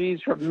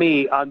apologies from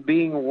me on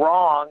being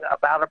wrong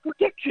about a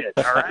prediction,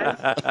 all right?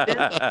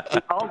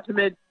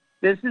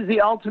 This is the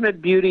ultimate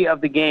beauty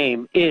of the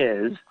game,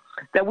 is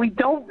that we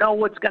don't know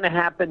what's going to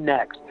happen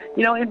next.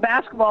 In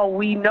basketball,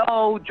 we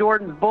know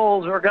Jordan's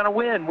Bulls are going to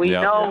win. We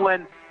know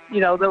when,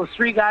 those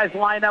 3 guys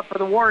line up for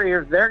the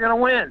Warriors, they're going to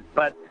win.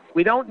 But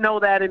we don't know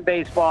that in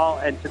baseball,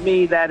 and to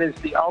me, that is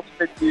the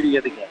ultimate beauty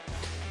of the game.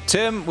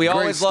 Tim, we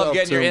always love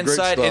getting your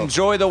insight.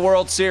 Enjoy the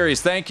World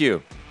Series. Thank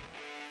you.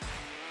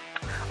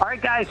 All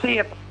right, guys. See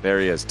you. There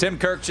he is. Tim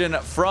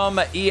Kirkjian from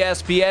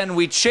ESPN.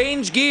 We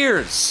change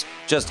gears.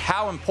 Just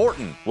how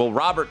important will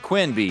Robert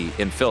Quinn be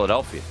in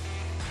Philadelphia?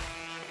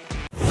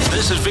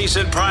 This is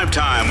VSiN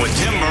Primetime with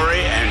Tim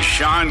Murray and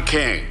Sean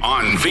King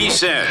on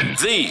VSiN,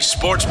 the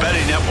Sports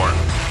Betting Network.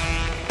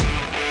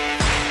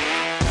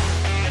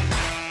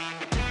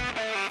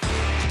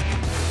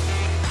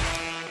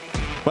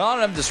 Well, I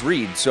don't have this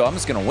read, so I'm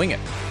just going to wing it.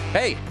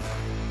 Hey,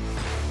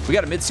 we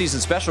got a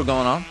midseason special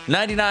going on.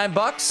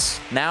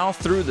 $99 now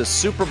through the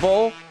Super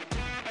Bowl.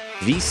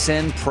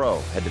 VSiN Pro.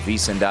 Head to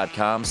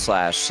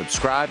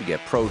vsin.com/subscribe. You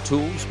get pro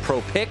tools, pro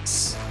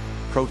picks,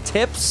 pro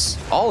tips,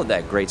 all of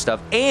that great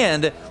stuff.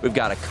 And we've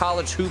got a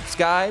college hoops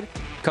guide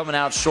coming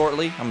out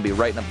shortly. I'm going to be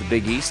writing up the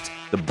Big East,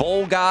 the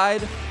bowl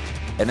guide,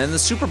 and then the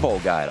Super Bowl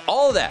guide.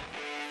 All of that.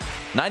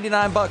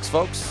 $99,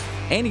 folks.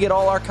 And you get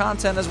all our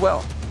content as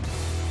well.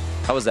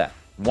 How was that?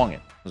 Wung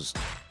it.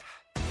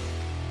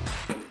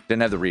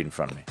 Didn't have the read in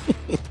front of me.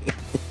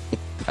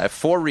 I have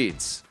 4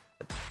 reads.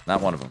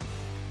 Not one of them.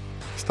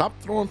 Stop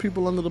throwing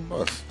people under the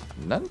bus.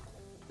 None?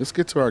 Let's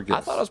get to our guest.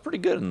 I thought I was pretty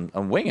good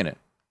on winging it.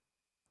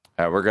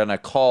 All right, we're going to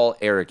call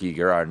Eric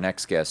Eager, our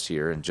next guest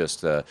here, in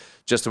just a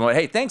moment.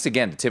 Hey, thanks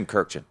again to Tim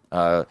Kirkjian.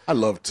 I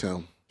love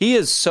Tim. He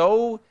is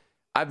so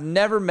 – I've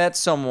never met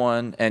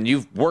someone, and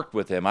you've worked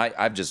with him.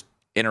 I've just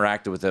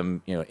interacted with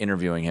him,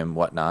 interviewing him,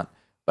 whatnot.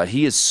 But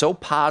he is so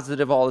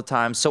positive all the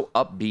time, so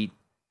upbeat.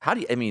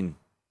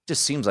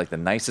 Just seems like the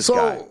nicest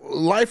guy. So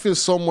life is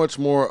so much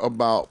more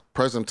about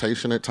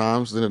presentation at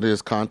times than it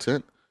is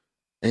content.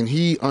 And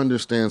he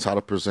understands how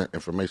to present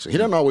information. He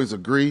doesn't always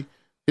agree.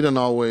 He doesn't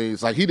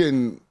always, he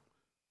didn't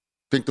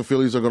think the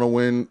Phillies are going to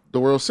win the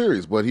World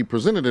Series, but he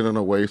presented it in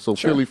a way so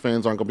Philly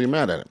fans aren't going to be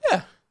mad at him.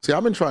 Yeah. See,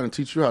 I've been trying to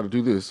teach you how to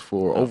do this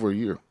for over a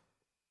year.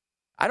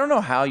 I don't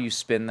know how you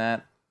spin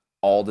that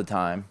all the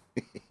time.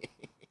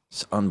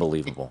 It's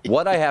unbelievable.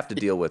 What I have to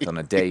deal with on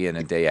a day in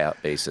and day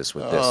out basis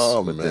with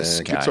this. This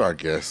guy. Get to our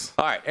guest.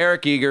 All right,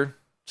 Eric Eager.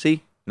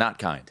 See, not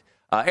kind.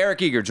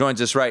 Eric Eager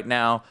joins us right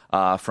now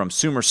from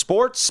Sumer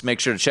Sports. Make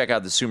sure to check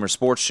out the Sumer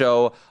Sports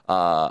Show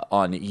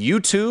on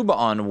YouTube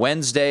on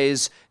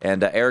Wednesdays.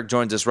 And Eric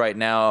joins us right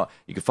now.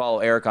 You can follow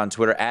Eric on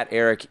Twitter at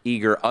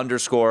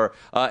 @EricEager_.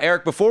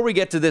 Eric, before we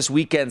get to this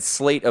weekend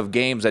slate of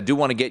games, I do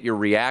want to get your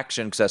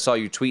reaction because I saw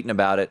you tweeting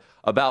about it,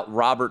 about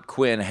Robert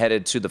Quinn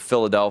headed to the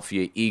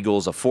Philadelphia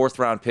Eagles, a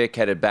 4th-round pick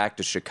headed back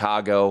to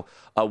Chicago.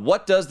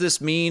 What does this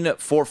mean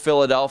for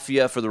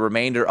Philadelphia for the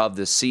remainder of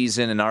the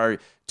season? And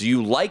do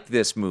you like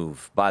this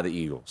move by the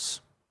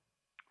Eagles?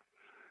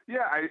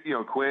 Yeah,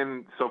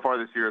 Quinn so far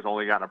this year has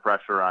only gotten a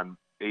pressure on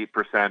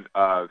 8%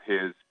 of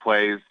his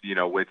plays,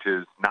 which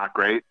is not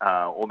great.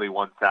 Only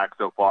 1 sack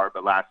so far,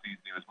 but last season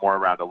he was more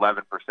around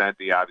 11%.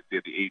 He obviously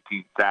had the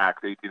 18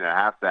 and a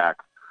half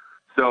sacks.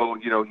 So,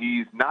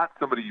 he's not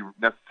somebody you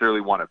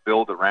necessarily want to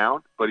build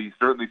around, but he's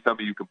certainly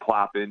somebody you can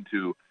plop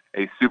into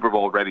a Super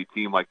Bowl-ready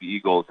team like the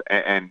Eagles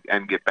and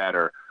get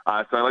better.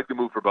 So I like the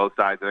move for both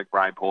sides. I think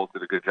Brian Poles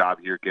did a good job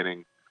here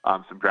getting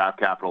some draft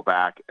capital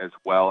back, as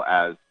well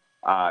as,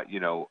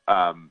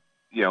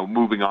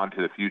 moving on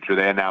to the future.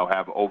 They now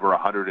have over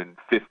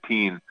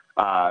 $115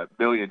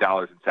 million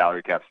in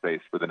salary cap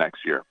space for the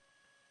next year.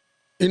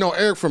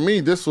 Eric, for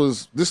me, this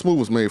move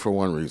was made for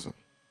one reason.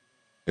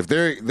 If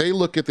they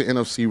look at the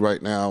NFC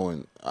right now,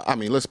 and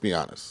let's be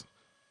honest,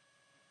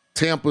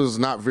 Tampa's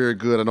not very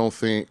good, I don't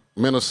think.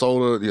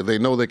 Minnesota, they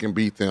know they can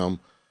beat them.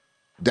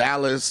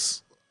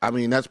 Dallas,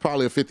 that's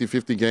probably a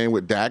 50-50 game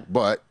with Dak,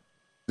 but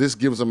this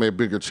gives them a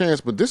bigger chance.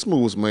 But this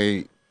move was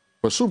made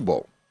for Super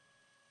Bowl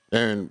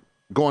and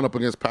going up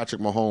against Patrick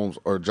Mahomes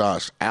or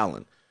Josh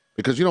Allen,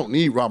 because you don't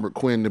need Robert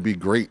Quinn to be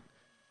great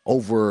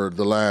over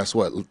the last,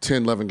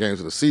 10, 11 games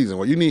of the season.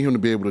 What you need him to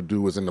be able to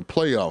do is in the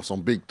playoffs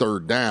on big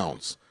third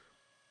downs,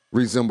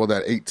 resemble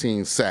that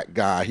 18-sack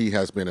guy he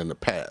has been in the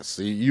past.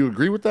 See, you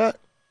agree with that?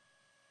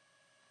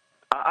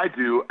 I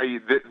do.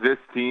 This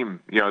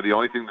team, the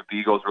only thing that the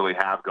Eagles really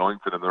have going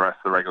for them the rest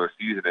of the regular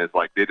season is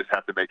they just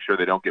have to make sure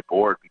they don't get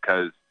bored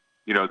because,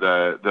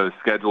 the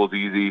schedule is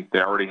easy.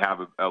 They already have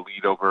a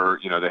lead over,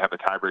 they have a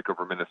tiebreak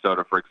over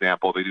Minnesota, for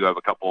example. They do have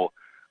a couple,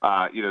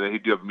 they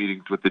do have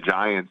meetings with the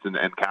Giants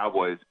and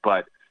Cowboys,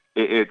 but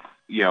it's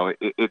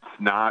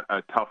not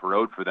a tough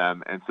road for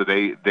them. And so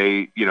they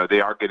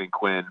are getting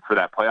Quinn for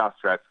that playoff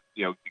stretch,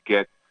 to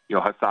get,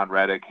 Hassan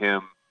Reddick,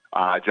 him,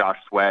 Josh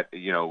Sweat,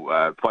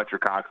 Fletcher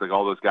Cox,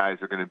 all those guys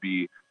are going to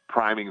be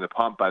priming the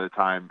pump by the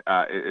time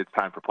it's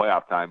time for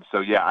playoff time. So,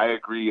 yeah, I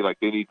agree.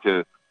 They need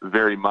to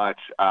very much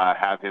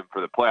have him for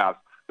the playoffs.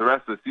 The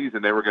rest of the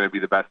season, they were going to be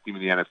the best team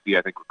in the NFC,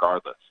 I think,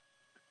 regardless.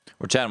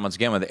 We're chatting once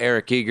again with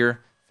Eric Eager.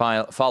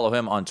 Follow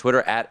him on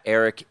Twitter at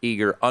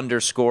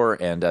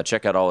 @EricEager_, and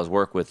check out all his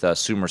work with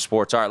Sumer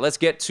Sports. All right, let's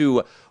get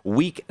to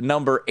week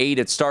number 8.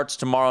 It starts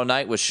tomorrow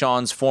night with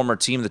Sean's former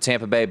team, the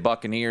Tampa Bay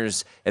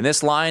Buccaneers, and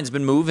this line's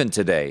been moving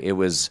today. It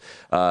was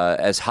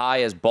as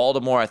high as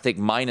Baltimore, I think,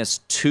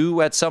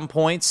 -2 at some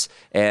points,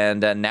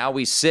 and now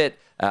we sit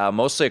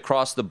mostly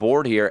across the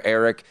board here,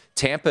 Eric.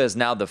 Tampa is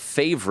now the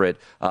favorite,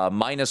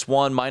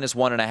 -1,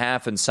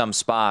 -1.5 in some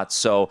spots.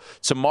 So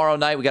tomorrow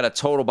night, we got a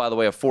total, by the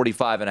way, of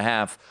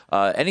 45.5.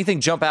 Anything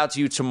jump out to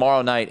you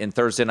tomorrow night in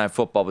Thursday Night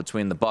Football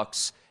between the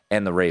Bucs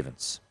and the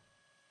Ravens?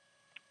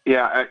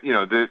 Yeah,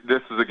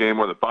 this is a game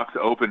where the Bucs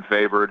open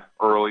favored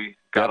early,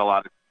 got a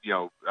lot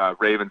of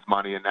Ravens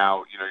money, and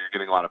now you're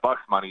getting a lot of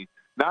Bucs money.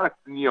 Not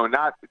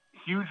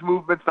huge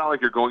movements. Not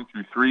like you're going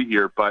through 3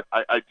 here, but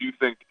I do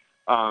think.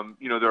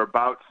 They're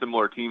about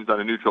similar teams on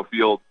a neutral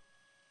field.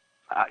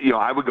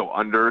 I would go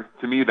under.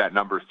 To me, that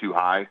number is too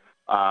high.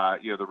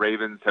 The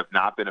Ravens have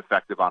not been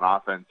effective on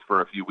offense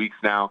for a few weeks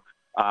now.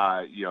 They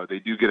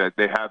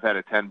have had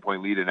a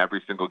 10-point lead in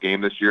every single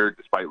game this year,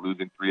 despite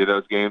losing 3 of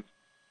those games.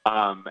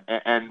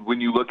 And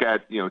when you look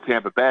at,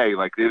 Tampa Bay,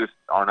 they just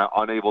are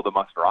unable to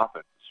muster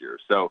offense this year.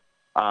 So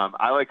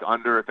I like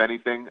under, if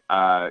anything,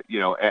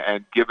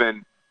 and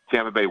given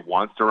Tampa Bay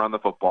wants to run the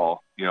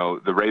football,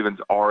 the Ravens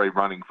are a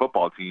running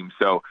football team.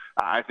 So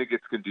I think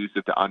it's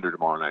conducive to under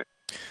tomorrow night.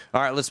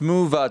 All right, let's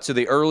move to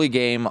the early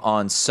game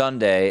on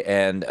Sunday,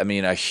 and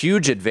a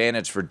huge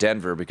advantage for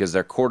Denver because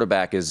their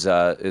quarterback is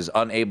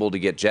unable to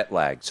get jet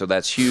lag, so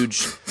that's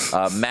huge,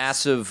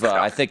 massive.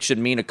 I think should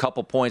mean a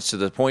couple points to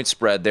the point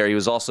spread there. He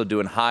was also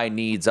doing high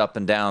needs up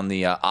and down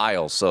the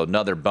aisle, so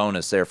another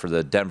bonus there for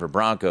the Denver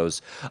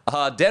Broncos.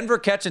 Denver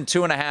catching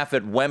 2.5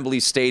 at Wembley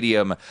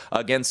Stadium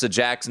against the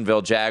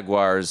Jacksonville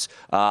Jaguars.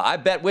 I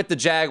bet with the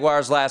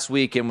Jaguars last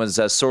week and was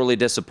sorely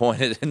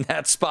disappointed in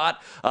that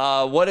spot.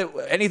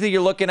 Anything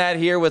you're looking at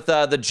here with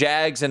the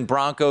Jags and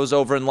Broncos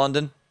over in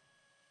London?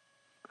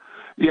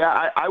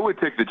 Yeah, I would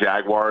take the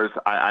Jaguars.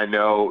 I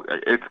know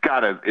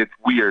it's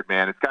weird,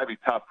 man. It's got to be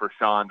tough for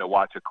Sean to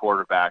watch a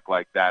quarterback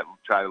like that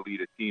try to lead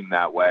a team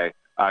that way,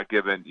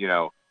 given his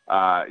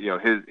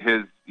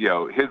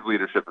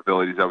leadership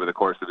abilities over the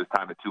course of his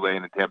time at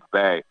Tulane and Tampa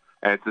Bay.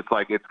 And it's just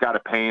it's got to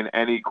pain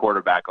any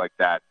quarterback like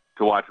that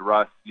to watch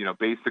Russ,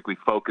 basically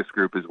focus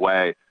group his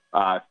way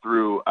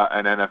through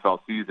an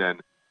NFL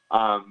season.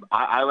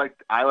 I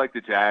like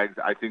the Jags.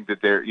 I think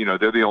that they're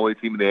the only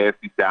team in the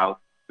AFC South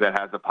that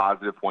has a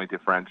positive point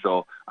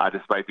differential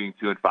despite being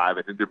 2-5.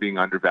 I think they're being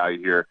undervalued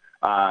here.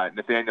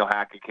 Nathaniel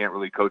Hackett can't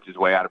really coach his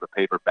way out of a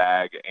paper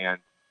bag, and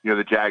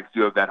the Jags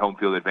do have that home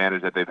field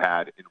advantage that they've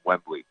had in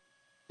Wembley.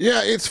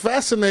 Yeah, it's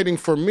fascinating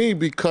for me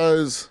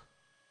because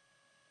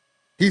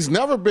he's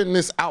never been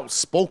this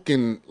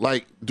outspoken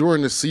like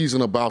during the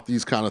season about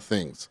these kind of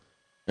things,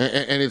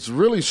 and it's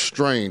really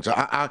strange.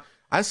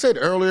 I said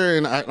earlier,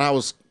 and I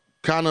was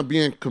kind of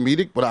being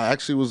comedic, but I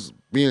actually was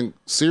being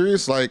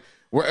serious. Like,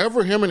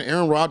 wherever him and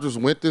Aaron Rodgers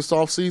went this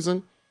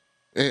offseason,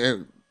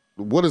 and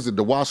what is it,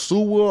 the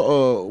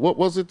Wasuwa? What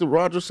was it that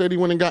Rodgers said he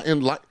went and got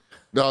enlightened?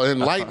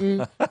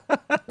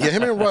 Yeah,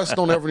 him and Russ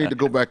don't ever need to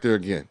go back there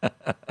again.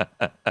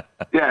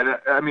 Yeah,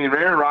 I mean,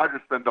 Aaron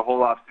Rodgers spent the whole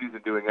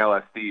offseason doing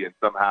LSD, and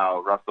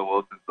somehow Russell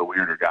Wilson's the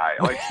weirder guy.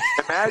 Like,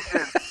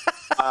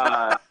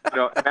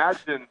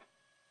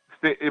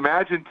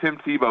 imagine Tim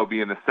Tebow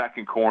being the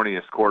second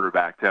corniest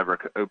quarterback to ever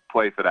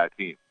play for that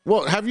team.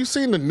 Well, have you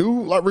seen the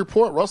new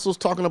report? Russell's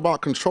talking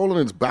about controlling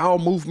his bowel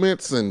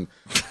movements, and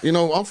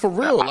I'm for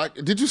real. Like,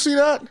 did you see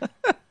that?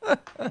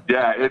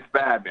 Yeah, it's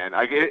bad, man.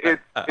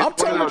 It's I'm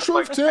telling the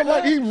truth, Tim.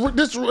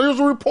 Here's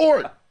a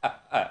report.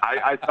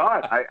 I saw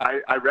it.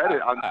 I read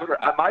it on Twitter.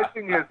 My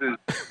thing is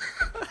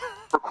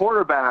for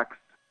quarterbacks.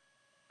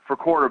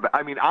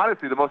 I mean,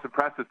 honestly, the most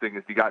impressive thing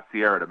is he got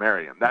Sierra to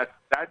marry him. That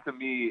to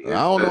me. I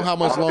don't know how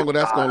much longer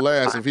that's going to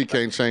last if he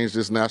can't change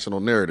this national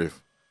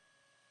narrative.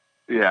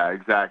 Yeah,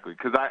 exactly.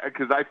 Because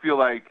I feel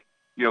like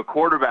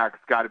quarterbacks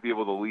got to be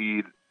able to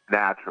lead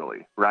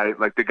naturally, right?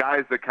 Like the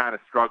guys that kind of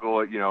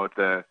struggle, at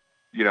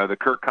the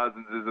Kirk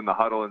Cousins is in the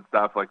huddle and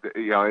stuff. Like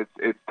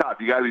it's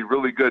tough. You got to be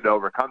really good to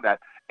overcome that.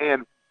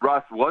 And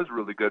Russ was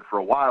really good for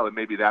a while, and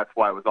maybe that's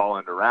why it was all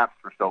under wraps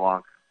for so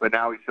long. But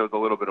now he shows a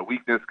little bit of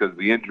weakness because of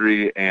the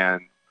injury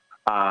and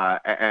all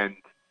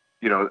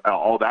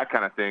that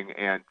kind of thing.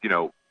 And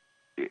all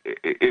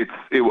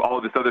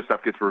of this other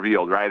stuff gets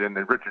revealed, right? And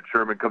then Richard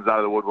Sherman comes out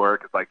of the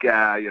woodwork. It's like,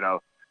 yeah,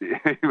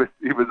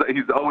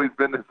 he's always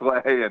been this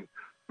way, and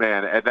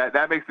man,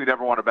 that makes me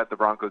never want to bet the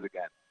Broncos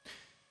again.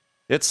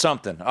 It's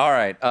something. All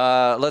right,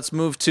 let's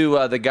move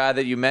to the guy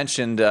that you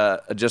mentioned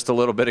just a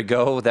little bit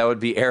ago. That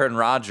would be Aaron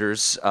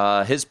Rodgers.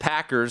 His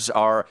Packers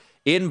are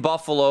in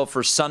Buffalo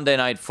for Sunday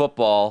Night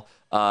Football.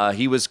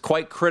 He was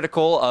quite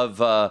critical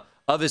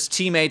of his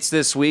teammates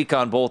this week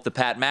on both the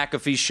Pat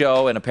McAfee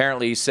show, and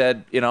apparently he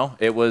said,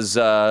 it was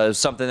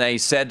something that he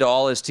said to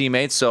all his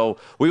teammates. So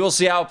we will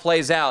see how it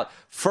plays out.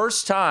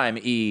 First time,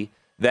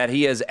 that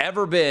he has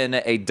ever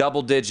been a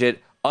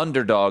double-digit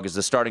underdog as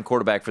the starting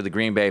quarterback for the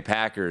Green Bay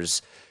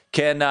Packers.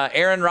 Can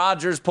Aaron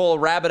Rodgers pull a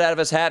rabbit out of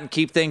his hat and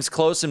keep things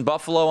close in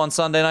Buffalo on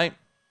Sunday night?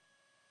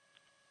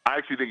 I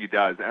actually think he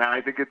does, and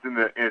I think it's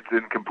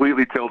in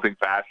completely tilting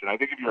fashion. I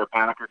think if you're a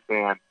Packers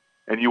fan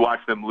and you watch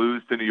them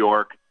lose to New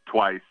York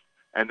twice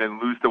and then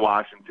lose to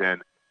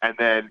Washington and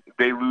then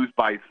they lose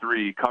by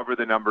 3, cover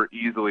the number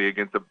easily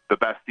against the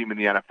best team in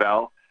the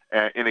NFL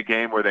in a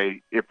game where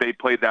if they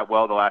played that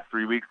well the last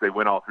 3 weeks, they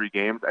win all 3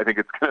 games. I think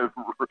it's going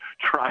to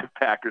drive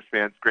Packers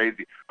fans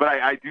crazy. But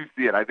I do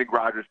see it. I think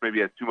Rodgers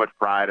maybe has too much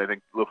pride. I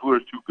think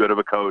LaFleur's too good of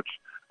a coach.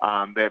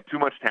 They have too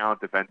much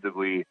talent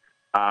defensively.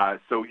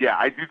 So, yeah,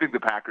 I do think the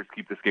Packers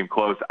keep this game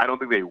close. I don't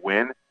think they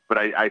win, but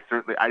I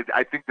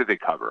think that they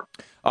cover.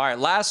 All right,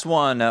 last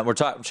one. We're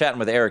chatting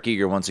with Eric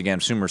Eager once again,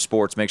 Sumer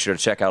Sports. Make sure to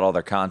check out all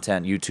their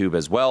content, YouTube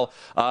as well.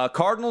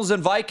 Cardinals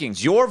and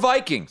Vikings. Your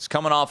Vikings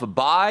coming off a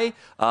bye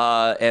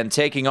and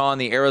taking on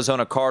the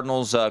Arizona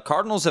Cardinals.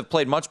 Cardinals have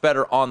played much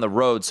better on the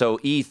road. So,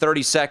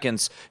 30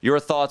 seconds,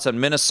 your thoughts on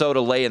Minnesota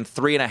laying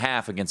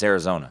 3.5 against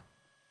Arizona?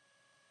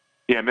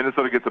 Yeah,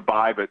 Minnesota gets a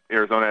bye, but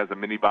Arizona has a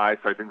mini bye,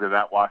 so I think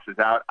that washes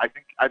out.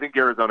 I think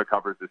Arizona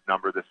covers this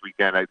number this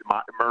weekend.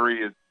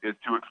 Murray is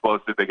too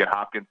explosive. They get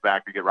Hopkins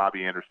back. They get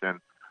Robbie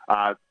Anderson.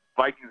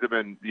 Vikings have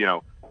been,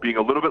 being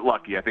a little bit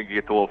lucky. I think it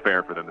gets a little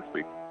fair for them this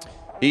week.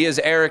 He is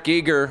Eric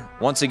Eager.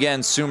 Once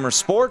again, Sumer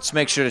Sports.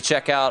 Make sure to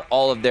check out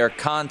all of their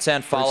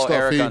content. Follow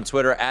Eric on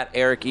Twitter at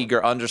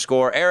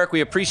 @EricEager_. Eric, we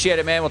appreciate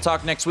it, man. We'll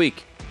talk next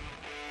week.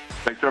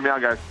 Thanks for having me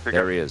on, guys. Take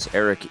care. There he is,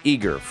 Eric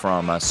Eager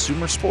from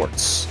Sumer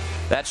Sports.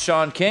 That's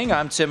Sean King.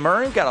 I'm Tim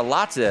Murray. We've got a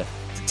lot to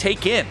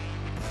take in.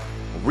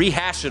 We'll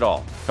rehash it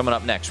all coming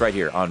up next right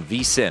here on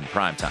VSiN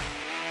Primetime.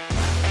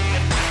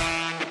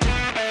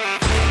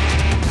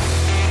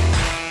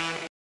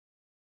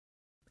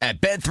 At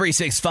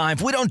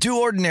Bet365, we don't do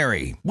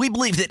ordinary. We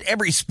believe that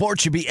every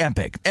sport should be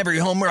epic. Every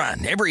home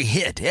run, every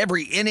hit,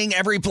 every inning,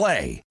 every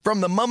play. From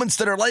the moments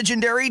that are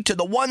legendary to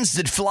the ones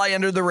that fly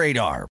under the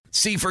radar.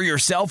 See for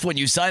yourself when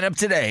you sign up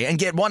today and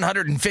get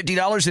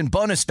 $150 in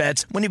bonus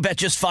bets when you bet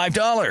just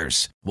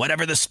 $5.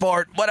 Whatever the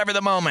sport, whatever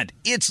the moment,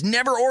 it's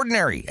never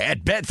ordinary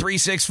at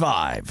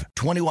Bet365.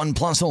 21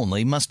 plus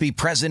only. Must be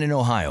present in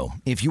Ohio.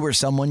 If you or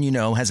someone you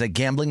know has a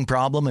gambling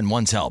problem and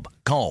wants help,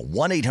 call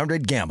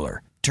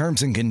 1-800-GAMBLER.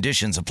 Terms and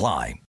conditions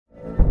apply.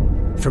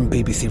 From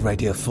BBC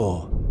Radio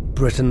 4,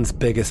 Britain's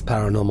biggest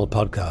paranormal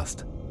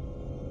podcast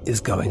is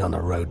going on a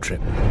road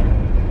trip.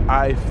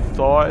 I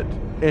thought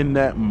in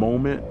that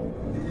moment,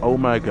 oh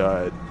my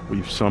God,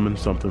 we've summoned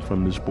something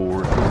from this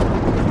board.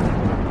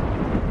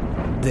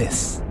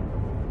 This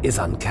is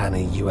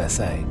Uncanny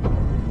USA.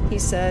 He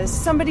says,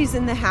 somebody's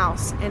in the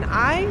house, and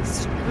I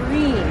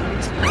screamed.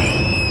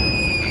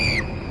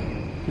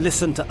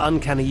 Listen to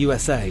Uncanny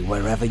USA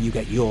wherever you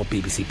get your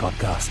BBC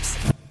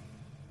podcasts,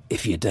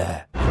 if you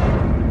dare.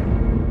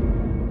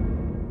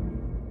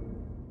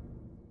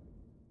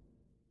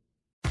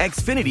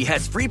 Xfinity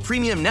has free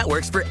premium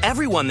networks for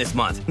everyone this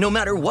month, no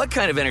matter what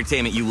kind of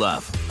entertainment you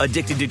love.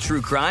 Addicted to true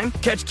crime?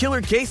 Catch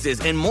killer cases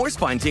and more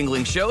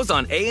spine-tingling shows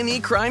on A&E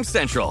Crime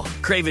Central.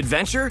 Crave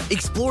adventure?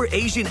 Explore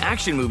Asian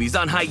action movies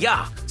on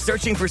Hi-YAH.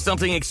 Searching for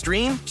something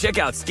extreme? Check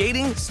out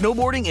skating,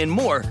 snowboarding, and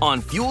more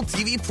on Fuel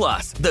TV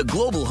Plus, the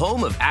global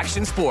home of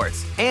action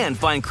sports. And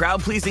find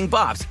crowd-pleasing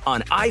bops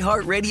on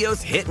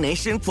iHeartRadio's Hit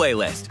Nation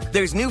playlist.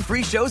 There's new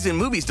free shows and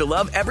movies to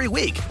love every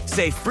week.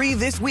 Say free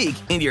this week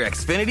in your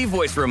Xfinity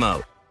voice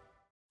remote.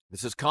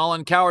 This is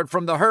Colin Cowherd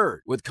from The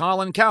Herd with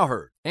Colin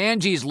Cowherd.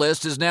 Angie's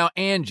List is now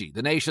Angie,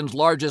 the nation's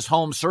largest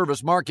home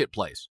service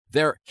marketplace.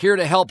 They're here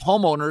to help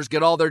homeowners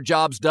get all their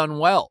jobs done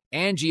well.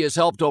 Angie has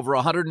helped over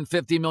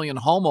 150 million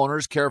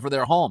homeowners care for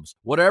their homes.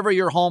 Whatever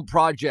your home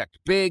project,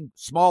 big,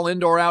 small,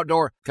 indoor,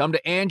 outdoor, come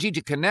to Angie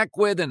to connect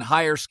with and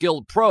hire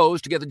skilled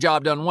pros to get the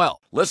job done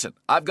well. Listen,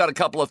 I've got a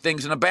couple of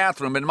things in a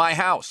bathroom in my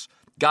house.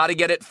 Got to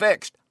get it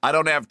fixed. I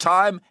don't have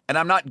time, and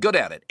I'm not good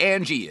at it.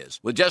 Angie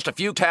is. With just a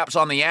few taps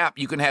on the app,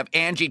 you can have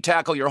Angie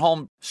tackle your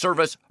home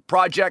service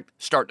project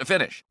start to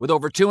finish. With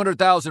over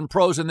 200,000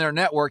 pros in their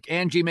network,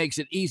 Angie makes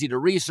it easy to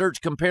research,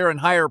 compare,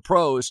 and hire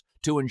pros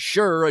to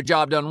ensure a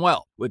job done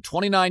well. With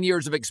 29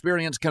 years of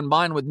experience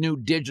combined with new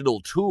digital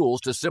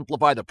tools to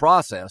simplify the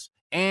process,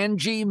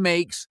 Angie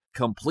makes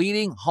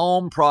completing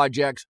home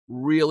projects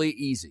really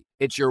easy.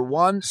 It's your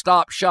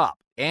one-stop shop.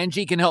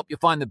 Angie can help you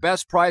find the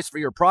best price for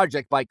your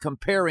project by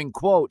comparing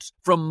quotes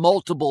from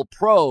multiple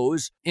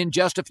pros in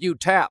just a few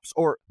taps,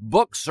 or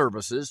book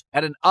services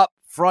at an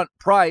upfront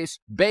price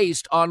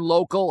based on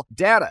local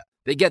data.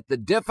 They get the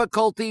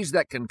difficulties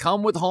that can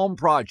come with home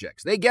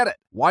projects. They get it.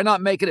 Why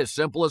not make it as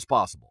simple as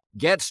possible?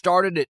 Get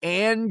started at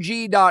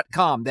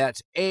Angie.com.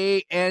 That's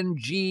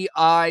ANGI.com,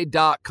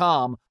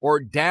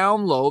 or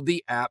download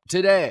the app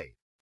today.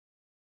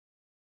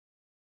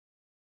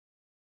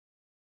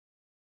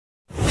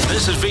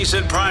 This is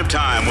VSiN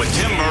Primetime with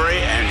Tim Murray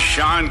and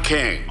Sean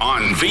King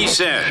on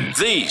VSiN,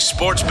 the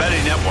Sports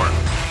Betting Network.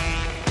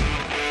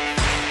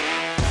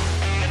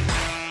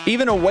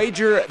 Even a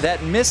wager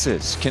that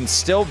misses can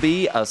still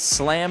be a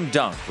slam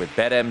dunk with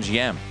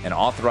BetMGM, an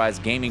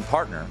authorized gaming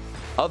partner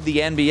of the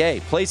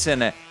NBA. Place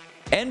an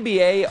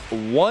NBA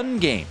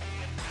one-game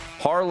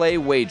parlay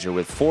wager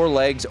with 4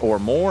 legs or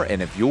more,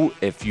 and if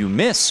you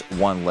miss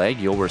one leg,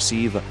 you'll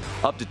receive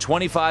up to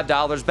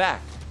 $25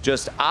 back.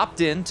 Just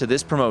opt in to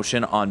this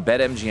promotion on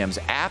BetMGM's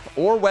app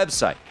or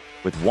website.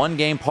 With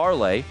one-game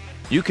parlay,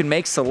 you can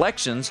make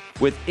selections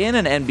within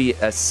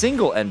a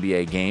single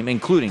NBA game,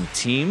 including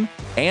team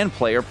and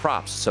player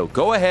props. So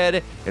go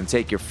ahead and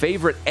take your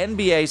favorite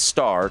NBA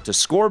star to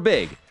score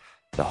big,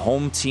 the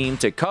home team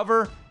to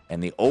cover,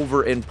 and the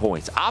over in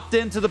points. Opt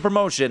into the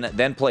promotion,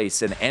 then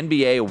place an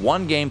NBA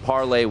one-game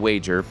parlay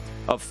wager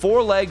of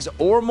 4 legs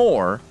or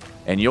more,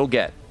 and you'll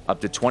get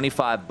up to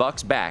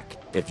 $25 back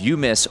if you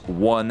miss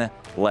one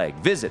leg.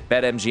 Visit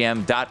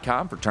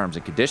BetMGM.com for terms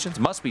and conditions.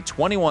 Must be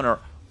 21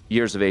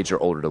 years of age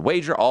or older to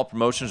wager. All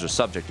promotions are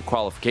subject to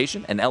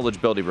qualification and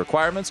eligibility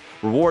requirements.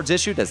 Rewards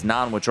issued as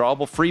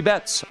non-withdrawable free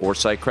bets or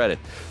site credit.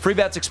 Free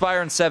bets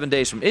expire in 7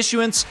 days from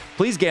issuance.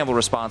 Please gamble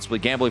responsibly.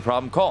 Gambling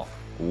problem? Call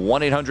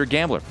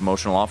 1-800-GAMBLER.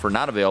 Promotional offer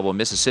not available in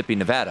Mississippi,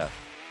 Nevada,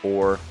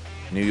 or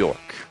New York.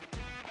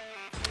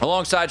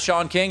 Alongside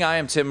Sean King, I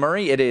am Tim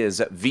Murray. It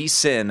is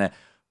VSiN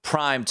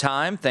Prime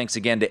Time. Thanks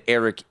again to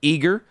Eric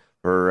Eager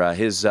for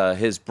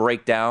his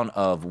breakdown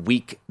of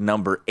week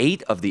number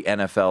 8 of the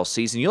NFL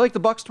season. You like the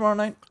Bucs tomorrow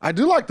night? I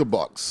do like the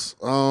Bucs.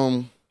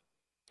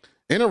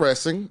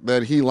 Interesting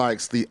that he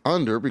likes the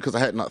under, because I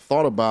had not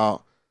thought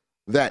about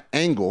that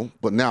angle,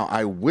 but now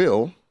I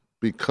will,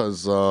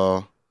 because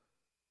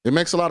it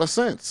makes a lot of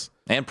sense.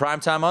 And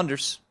primetime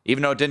unders,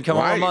 even though it didn't come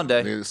out on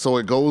Monday. So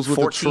it goes with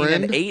the trend.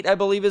 14 and 8, I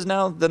believe, is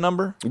now the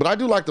number. But I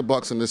do like the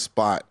Bucs in this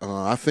spot.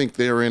 I think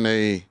they're in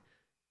a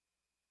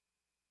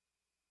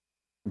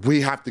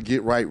we have to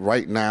get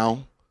right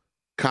now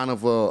kind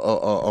of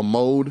a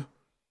mode.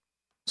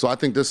 So I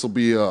think this will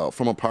be,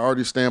 from a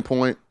priority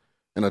standpoint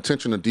and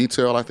attention to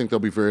detail, I think they'll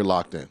be very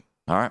locked in.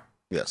 All right.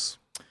 Yes.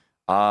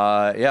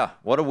 Yeah,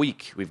 what a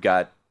week. We've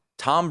got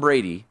Tom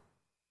Brady,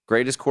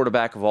 greatest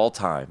quarterback of all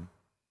time,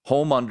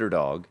 home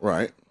underdog.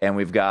 Right. And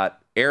we've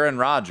got Aaron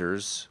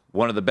Rodgers,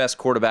 one of the best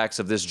quarterbacks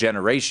of this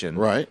generation,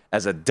 right,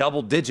 as a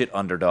double-digit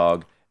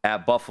underdog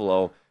at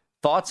Buffalo.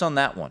 Thoughts on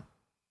that one?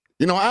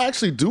 You know, I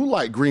actually do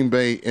like Green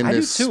Bay in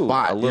this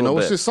spot.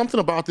 It's just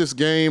something about this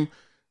game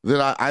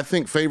that I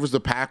think favors the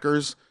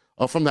Packers.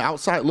 From the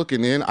outside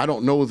looking in, I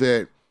don't know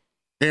that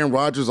Aaron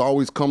Rodgers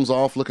always comes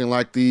off looking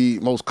like the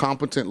most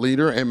competent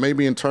leader, and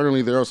maybe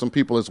internally there are some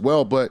people as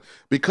well. But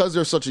because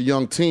they're such a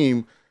young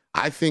team,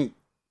 I think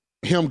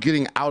him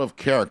getting out of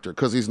character,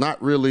 because he's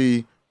not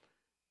really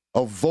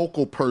a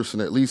vocal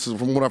person, at least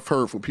from what I've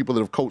heard from people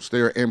that have coached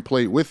there and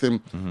played with him.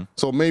 Mm-hmm.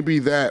 So maybe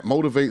that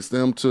motivates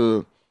them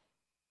to,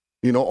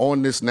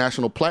 on this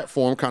national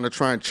platform, kind of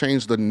try and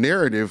change the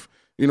narrative,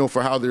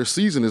 for how their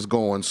season is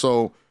going.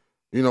 So,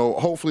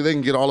 hopefully they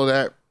can get all of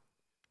that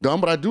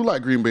done. But I do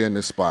like Green Bay in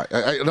this spot.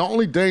 The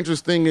only dangerous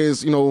thing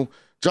is,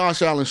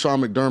 Josh Allen,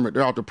 Sean McDermott,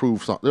 they're out to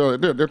prove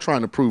something. They're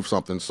trying to prove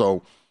something.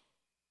 So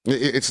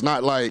it's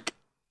not like,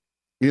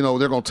 they're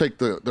going to take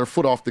their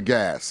foot off the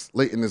gas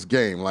late in this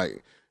game.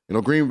 Like,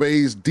 Green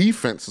Bay's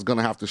defense is going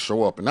to have to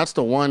show up. And that's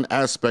the one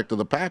aspect of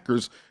the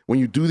Packers when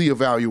you do the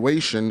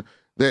evaluation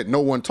that no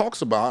one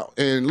talks about.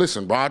 And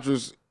listen,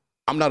 Rodgers,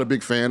 I'm not a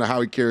big fan of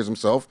how he carries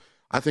himself.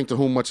 I think to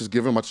whom much is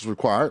given, much is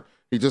required.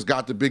 He just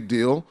got the big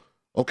deal.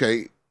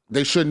 Okay,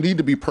 they shouldn't need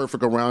to be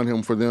perfect around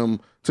him for them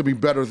to be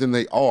better than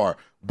they are.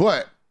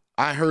 But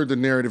I heard the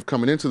narrative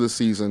coming into the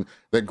season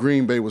that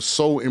Green Bay was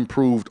so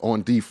improved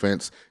on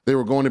defense. They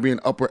were going to be an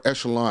upper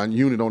echelon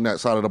unit on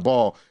that side of the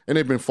ball, and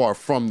they've been far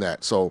from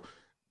that. So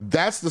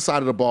that's the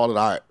side of the ball that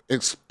I'm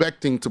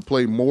expecting to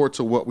play more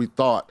to what we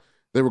thought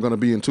they were going to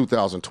be in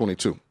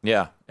 2022.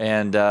 Yeah,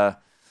 and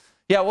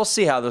we'll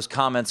see how those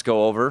comments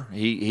go over.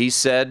 He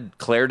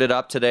cleared it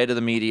up today to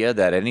the media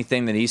that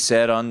anything that he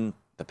said on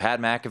the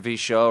Pat McAfee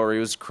show, or he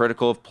was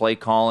critical of play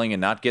calling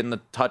and not getting the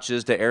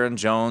touches to Aaron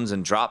Jones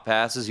and drop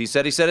passes, he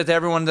said it to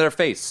everyone in their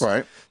face.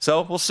 Right.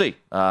 So we'll see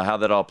how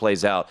that all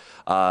plays out.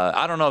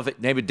 I don't know if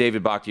maybe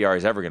David Bakhtiari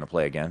is ever going to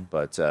play again,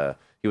 but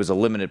he was a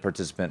limited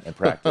participant in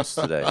practice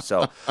today.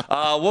 So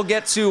we'll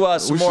get to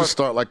some more. We should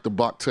start like the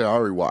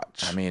Bakhtiari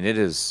watch. I mean,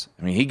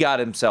 he got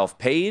himself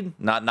paid,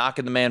 not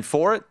knocking the man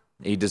for it.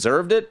 He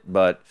deserved it,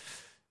 but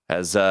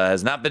has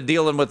not been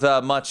dealing with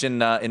much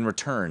in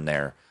return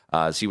there.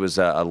 As he was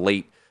a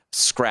late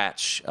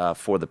scratch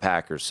for the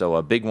Packers. So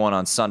a big one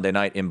on Sunday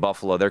night in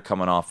Buffalo. They're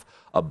coming off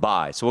a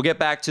bye. So we'll get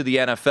back to the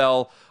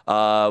NFL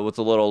with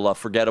a little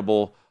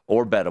forgettable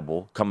or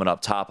bettable coming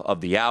up top of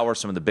the hour,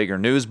 some of the bigger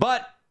news.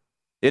 But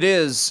it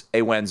is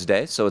a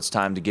Wednesday, so it's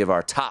time to give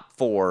our top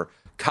 4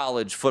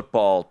 college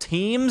football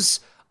teams.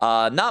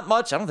 Not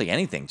much. I don't think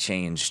anything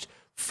changed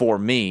for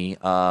me.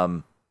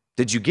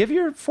 Did you give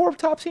your 4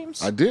 top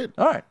teams? I did.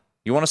 All right.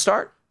 You want to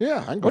start? Yeah,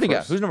 I can go What do you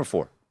first. got? Who's number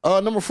 4?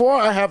 Number 4,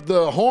 I have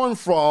the Horned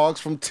Frogs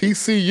from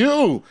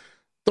TCU.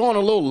 Throwing a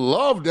little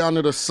love down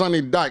to the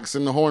Sonny Dykes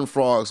and the Horned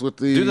Frogs with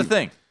the... Do the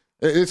thing.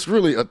 It's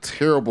really a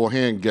terrible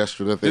hand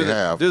gesture that they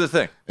have. Do the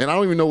thing. And I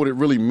don't even know what it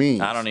really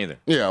means. I don't either.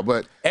 Yeah,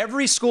 but...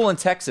 Every school in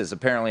Texas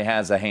apparently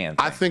has a hand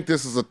thing. I think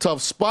this is a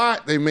tough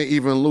spot. They may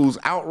even lose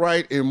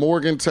outright in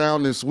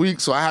Morgantown this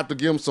week, so I have to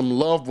give them some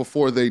love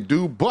before they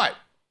do. But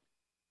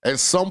at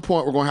some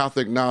point, we're going to have to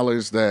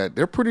acknowledge that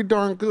they're pretty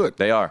darn good.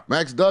 They are.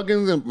 Max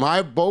Duggan, in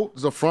my boat,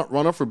 is a front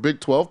runner for Big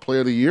 12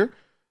 Player of the Year.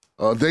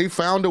 They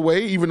found a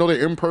way, even though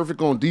they're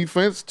imperfect on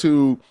defense,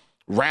 to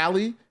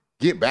rally,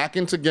 get back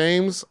into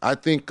games. I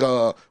think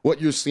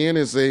what you're seeing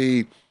is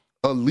a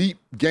elite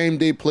game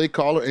day play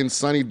caller in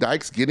Sonny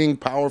Dykes getting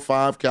Power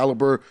 5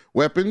 caliber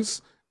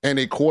weapons and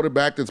a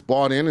quarterback that's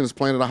bought in and is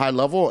playing at a high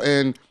level.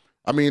 And,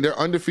 I mean, they're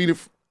undefeated.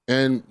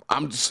 And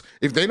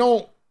if they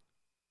don't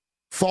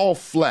fall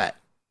flat,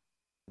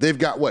 they've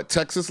got,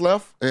 Texas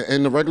left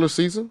in the regular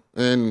season?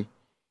 And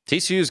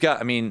TCU's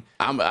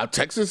got,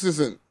 Texas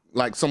isn't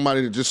like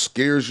somebody that just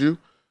scares you.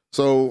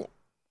 So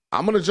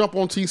I'm going to jump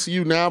on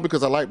TCU now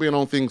because I like being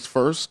on things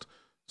first.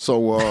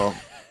 So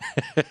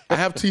I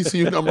have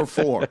TCU number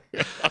 4.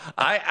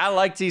 I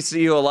like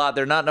TCU a lot.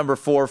 They're not number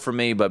 4 for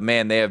me, but,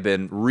 man, they have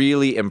been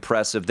really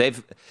impressive.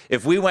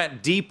 If we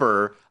went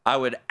deeper, I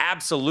would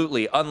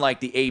absolutely, unlike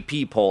the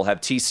AP poll, have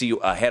TCU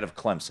ahead of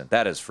Clemson.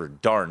 That is for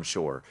darn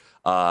sure.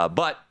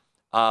 But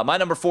my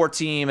number 4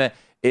 team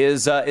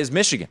is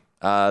Michigan.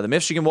 The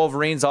Michigan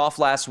Wolverines off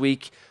last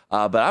week,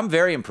 but I'm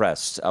very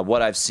impressed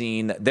what I've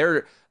seen.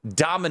 Their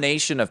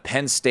domination of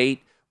Penn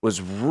State was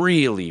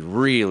really,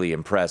 really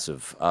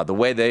impressive. The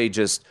way they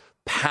just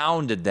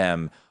pounded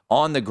them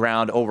on the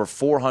ground, over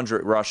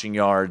 400 rushing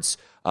yards.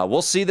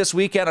 We'll see this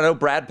weekend. I know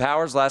Brad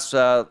Powers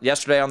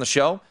yesterday on the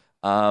show.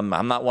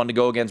 I'm not one to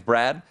go against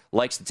Brad.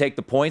 Likes to take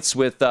the points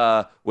with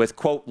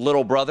quote,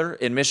 little brother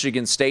in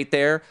Michigan State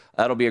there.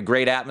 That'll be a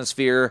great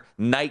atmosphere.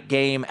 Night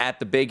game at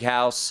the Big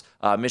House,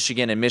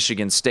 Michigan and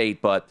Michigan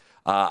State. But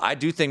I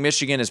do think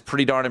Michigan is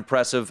pretty darn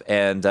impressive,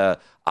 and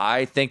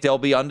I think they'll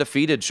be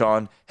undefeated,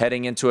 Sean,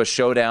 heading into a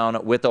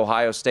showdown with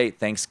Ohio State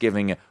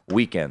Thanksgiving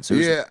weekend.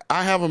 So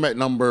I have them at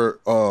number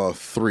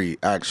 3,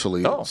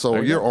 actually. Oh, so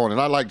you're on it.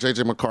 I like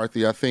J.J.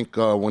 McCarthy. I think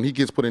when he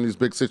gets put in these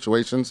big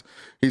situations,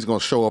 he's going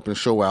to show up and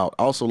show out.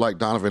 I also like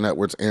Donovan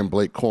Edwards and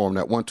Blake Corum,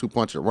 that 1-2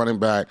 punch at running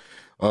back.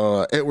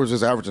 Edwards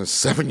is averaging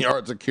 7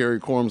 yards a carry.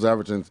 Corum's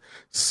averaging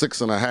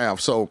 6.5.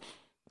 So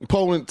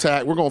Poland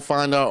tag, we're going to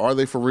find out, are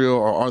they for real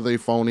or are they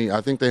phony?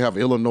 I think they have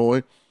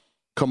Illinois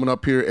coming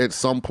up here at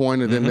some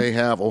point, and then they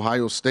have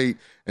Ohio State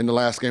in the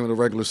last game of the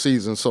regular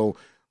season. So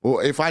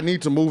if I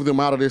need to move them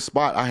out of this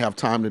spot, I have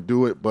time to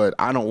do it, but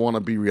I don't want to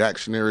be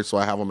reactionary, so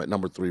I have them at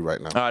number 3 right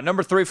now.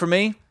 Number 3 for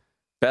me,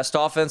 best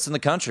offense in the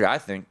country, I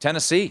think,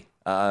 Tennessee.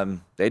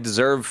 They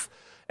deserve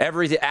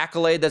every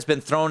accolade that's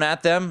been thrown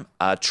at them.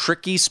 A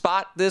tricky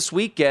spot this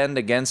weekend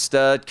against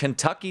a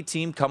Kentucky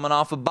team coming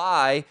off a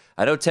bye.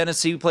 I know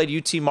Tennessee played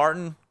UT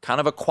Martin, kind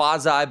of a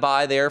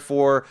quasi-bye there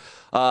for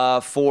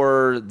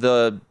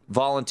the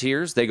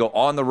Volunteers. They go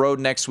on the road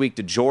next week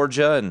to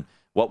Georgia, and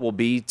what will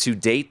be, to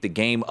date, the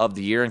game of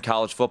the year in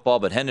college football.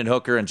 But Hendon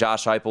Hooker and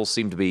Josh Heupel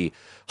seem to be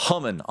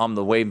humming on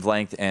the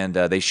wavelength, and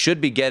they should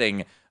be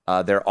getting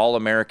their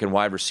All-American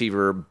wide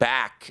receiver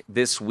back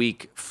this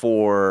week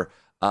for,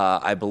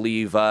 I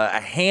believe,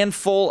 a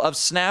handful of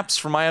snaps,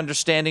 from my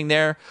understanding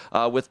there,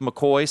 with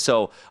McCoy.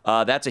 So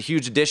that's a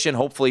huge addition.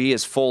 Hopefully he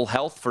is full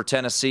health for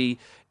Tennessee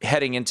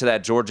heading into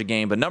that Georgia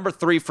game. But number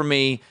 3 for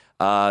me,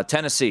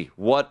 Tennessee.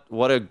 What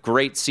a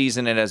great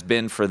season it has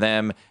been for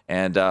them,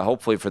 and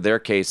hopefully for their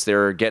case,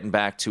 they're getting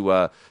back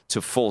to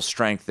full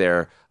strength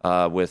there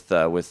with.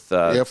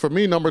 For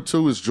me, number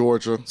 2 is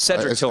Georgia.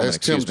 Cedric Tillman, as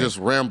Tim just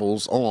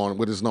rambles on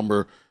with his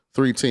number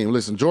 3 team.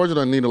 Listen, Georgia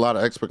doesn't need a lot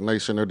of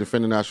explanation. Their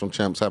defending national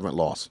champs haven't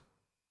lost.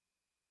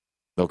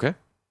 Okay.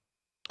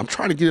 I'm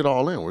trying to get it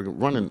all in. We're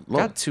running low.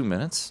 Got 2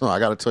 minutes. No, I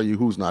got to tell you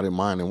who's not in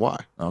mine and why.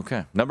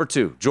 Okay. Number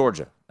 2,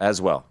 Georgia as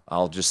well.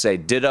 I'll just say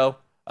ditto.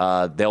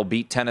 They'll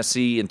beat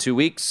Tennessee in 2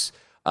 weeks.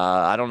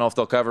 I don't know if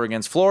they'll cover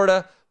against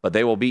Florida, but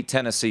they will beat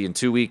Tennessee in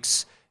 2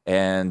 weeks,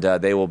 and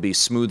they will be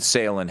smooth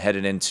sailing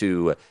headed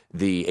into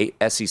the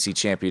SEC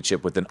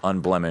championship with an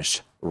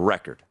unblemished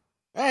record.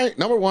 All right,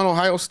 number 1,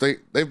 Ohio State.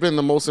 They've been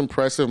the most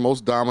impressive,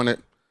 most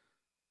dominant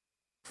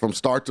from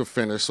start to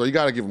finish, so you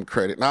got to give them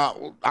credit.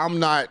 Now, I'm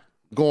not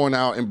going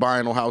out and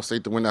buying Ohio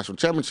State to win national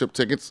championship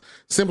tickets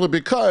simply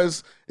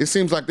because it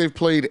seems like they've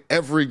played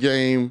every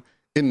game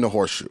in the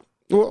horseshoe.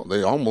 Well,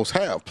 they almost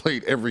have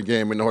played every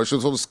game in the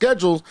horseshoe. So the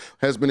schedule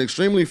has been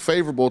extremely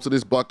favorable to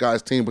this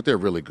Buckeyes team, but they're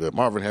really good.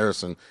 Marvin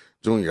Harrison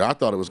Jr., I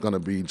thought it was going to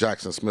be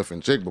Jackson Smith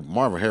and Jig, but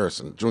Marvin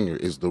Harrison Jr.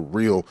 is the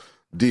real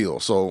deal.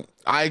 So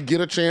I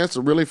get a chance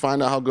to really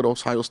find out how good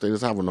Ohio State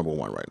is. I have a number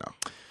 1 right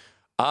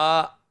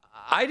now.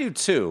 I do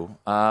too.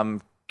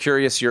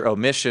 Curious your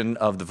omission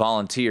of the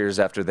Volunteers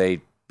after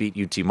they beat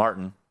UT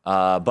Martin.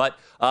 But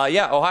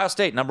Ohio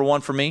State, number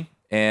 1 for me.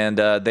 And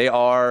they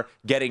are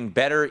getting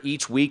better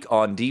each week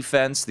on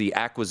defense. The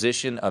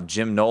acquisition of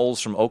Jim Knowles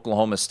from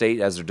Oklahoma State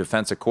as their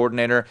defensive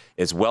coordinator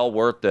is well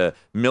worth the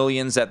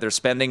millions that they're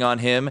spending on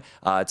him.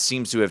 It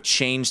seems to have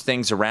changed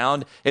things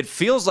around. It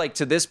feels like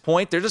to this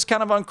point they're just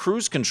kind of on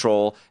cruise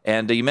control.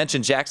 And you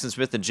mentioned Jackson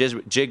Smith and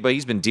Jig, but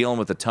he's been dealing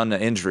with a ton of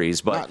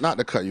injuries. But not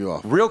to cut you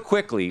off. Real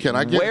quickly,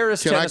 where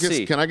is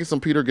Tennessee? Can I get some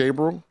Peter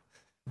Gabriel?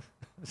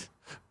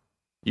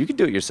 You can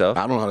do it yourself.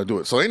 I don't know how to do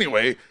it. So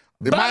anyway...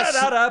 my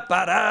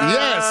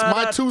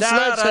 2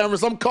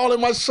 sledgehammers. I'm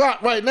calling my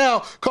shot right now.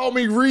 Call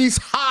me Reese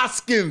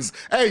Hoskins.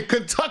 Hey,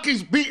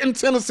 Kentucky's beating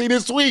Tennessee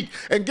this week.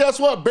 And guess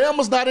what?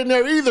 Bama's not in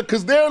there either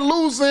because they're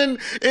losing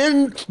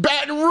in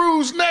Baton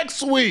Rouge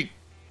next week.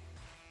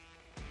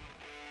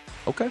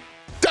 Okay.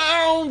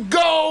 Down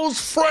goes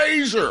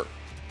Frazier.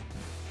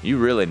 You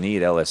really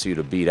need LSU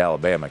to beat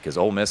Alabama because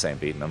Ole Miss ain't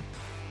beating them.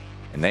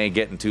 And they ain't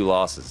getting 2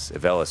 losses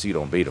if LSU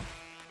don't beat them.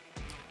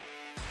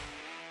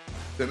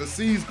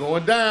 Tennessee's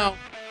going down.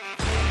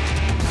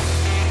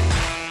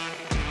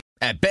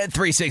 At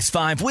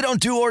Bet365, we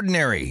don't do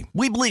ordinary.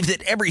 We believe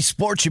that every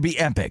sport should be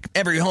epic.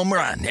 Every home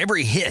run,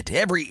 every hit,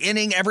 every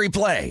inning, every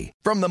play.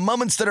 From the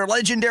moments that are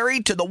legendary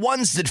to the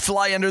ones that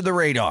fly under the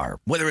radar.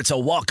 Whether it's a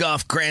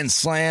walk-off grand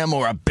slam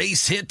or a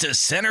base hit to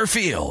center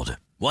field.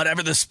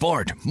 Whatever the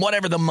sport,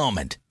 whatever the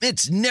moment.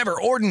 It's never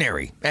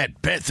ordinary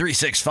at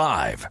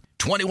Bet365.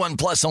 21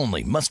 plus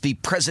only. Must be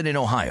present in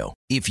Ohio.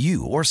 If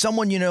you or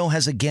someone you know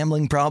has a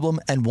gambling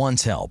problem and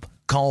wants help,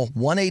 call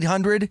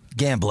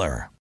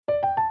 1-800-GAMBLER.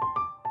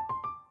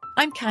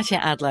 I'm Katya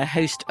Adler,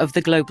 host of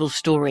The Global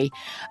Story.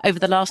 Over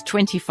the last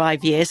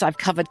 25 years, I've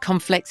covered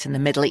conflicts in the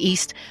Middle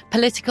East,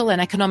 political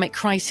and economic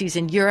crises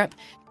in Europe,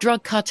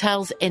 drug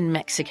cartels in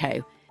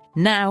Mexico.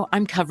 Now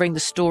I'm covering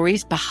the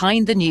stories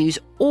behind the news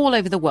all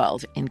over the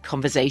world in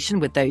conversation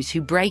with those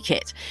who break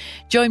it.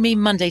 Join me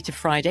Monday to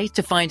Friday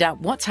to find out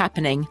what's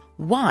happening,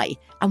 why,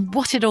 and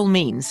what it all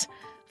means.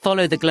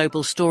 Follow The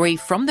Global Story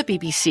from the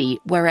BBC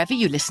wherever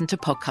you listen to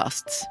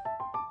podcasts.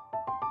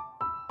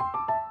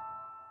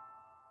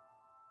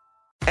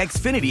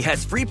 Xfinity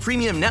has free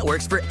premium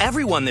networks for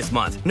everyone this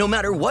month, no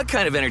matter what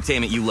kind of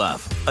entertainment you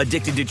love.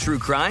 Addicted to true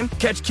crime?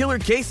 Catch killer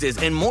cases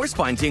and more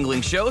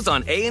spine-tingling shows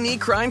on A&E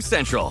Crime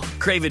Central.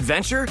 Crave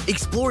adventure?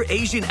 Explore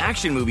Asian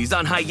action movies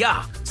on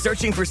Hi-YAH.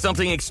 Searching for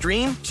something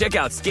extreme? Check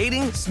out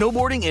skating,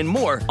 snowboarding, and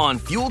more on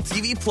Fuel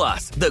TV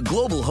Plus, the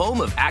global home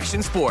of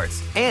action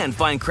sports. And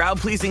find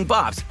crowd-pleasing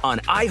bops on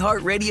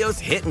iHeartRadio's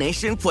Hit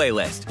Nation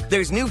playlist.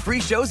 There's new free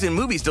shows and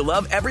movies to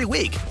love every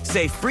week.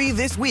 Say free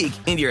this week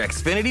in your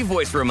Xfinity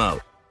voice remote.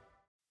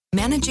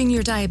 Managing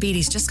your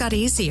diabetes just got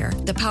easier.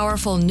 The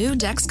powerful new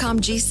Dexcom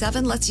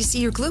G7 lets you see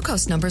your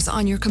glucose numbers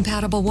on your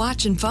compatible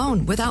watch and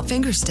phone without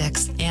finger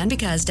sticks. And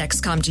because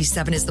Dexcom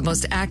G7 is the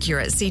most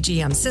accurate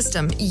CGM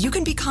system, you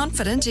can be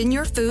confident in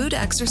your food,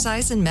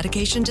 exercise, and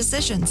medication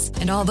decisions.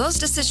 And all those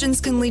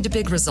decisions can lead to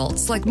big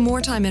results like more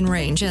time in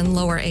range and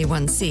lower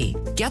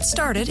A1C. Get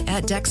started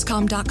at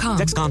Dexcom.com.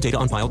 Dexcom data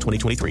on file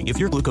 2023. If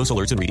your glucose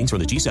alerts and readings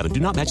from the G7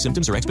 do not match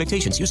symptoms or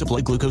expectations, use a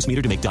blood glucose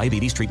meter to make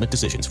diabetes treatment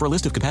decisions. For a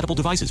list of compatible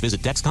devices,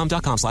 visit Dexcom.com/compatibility.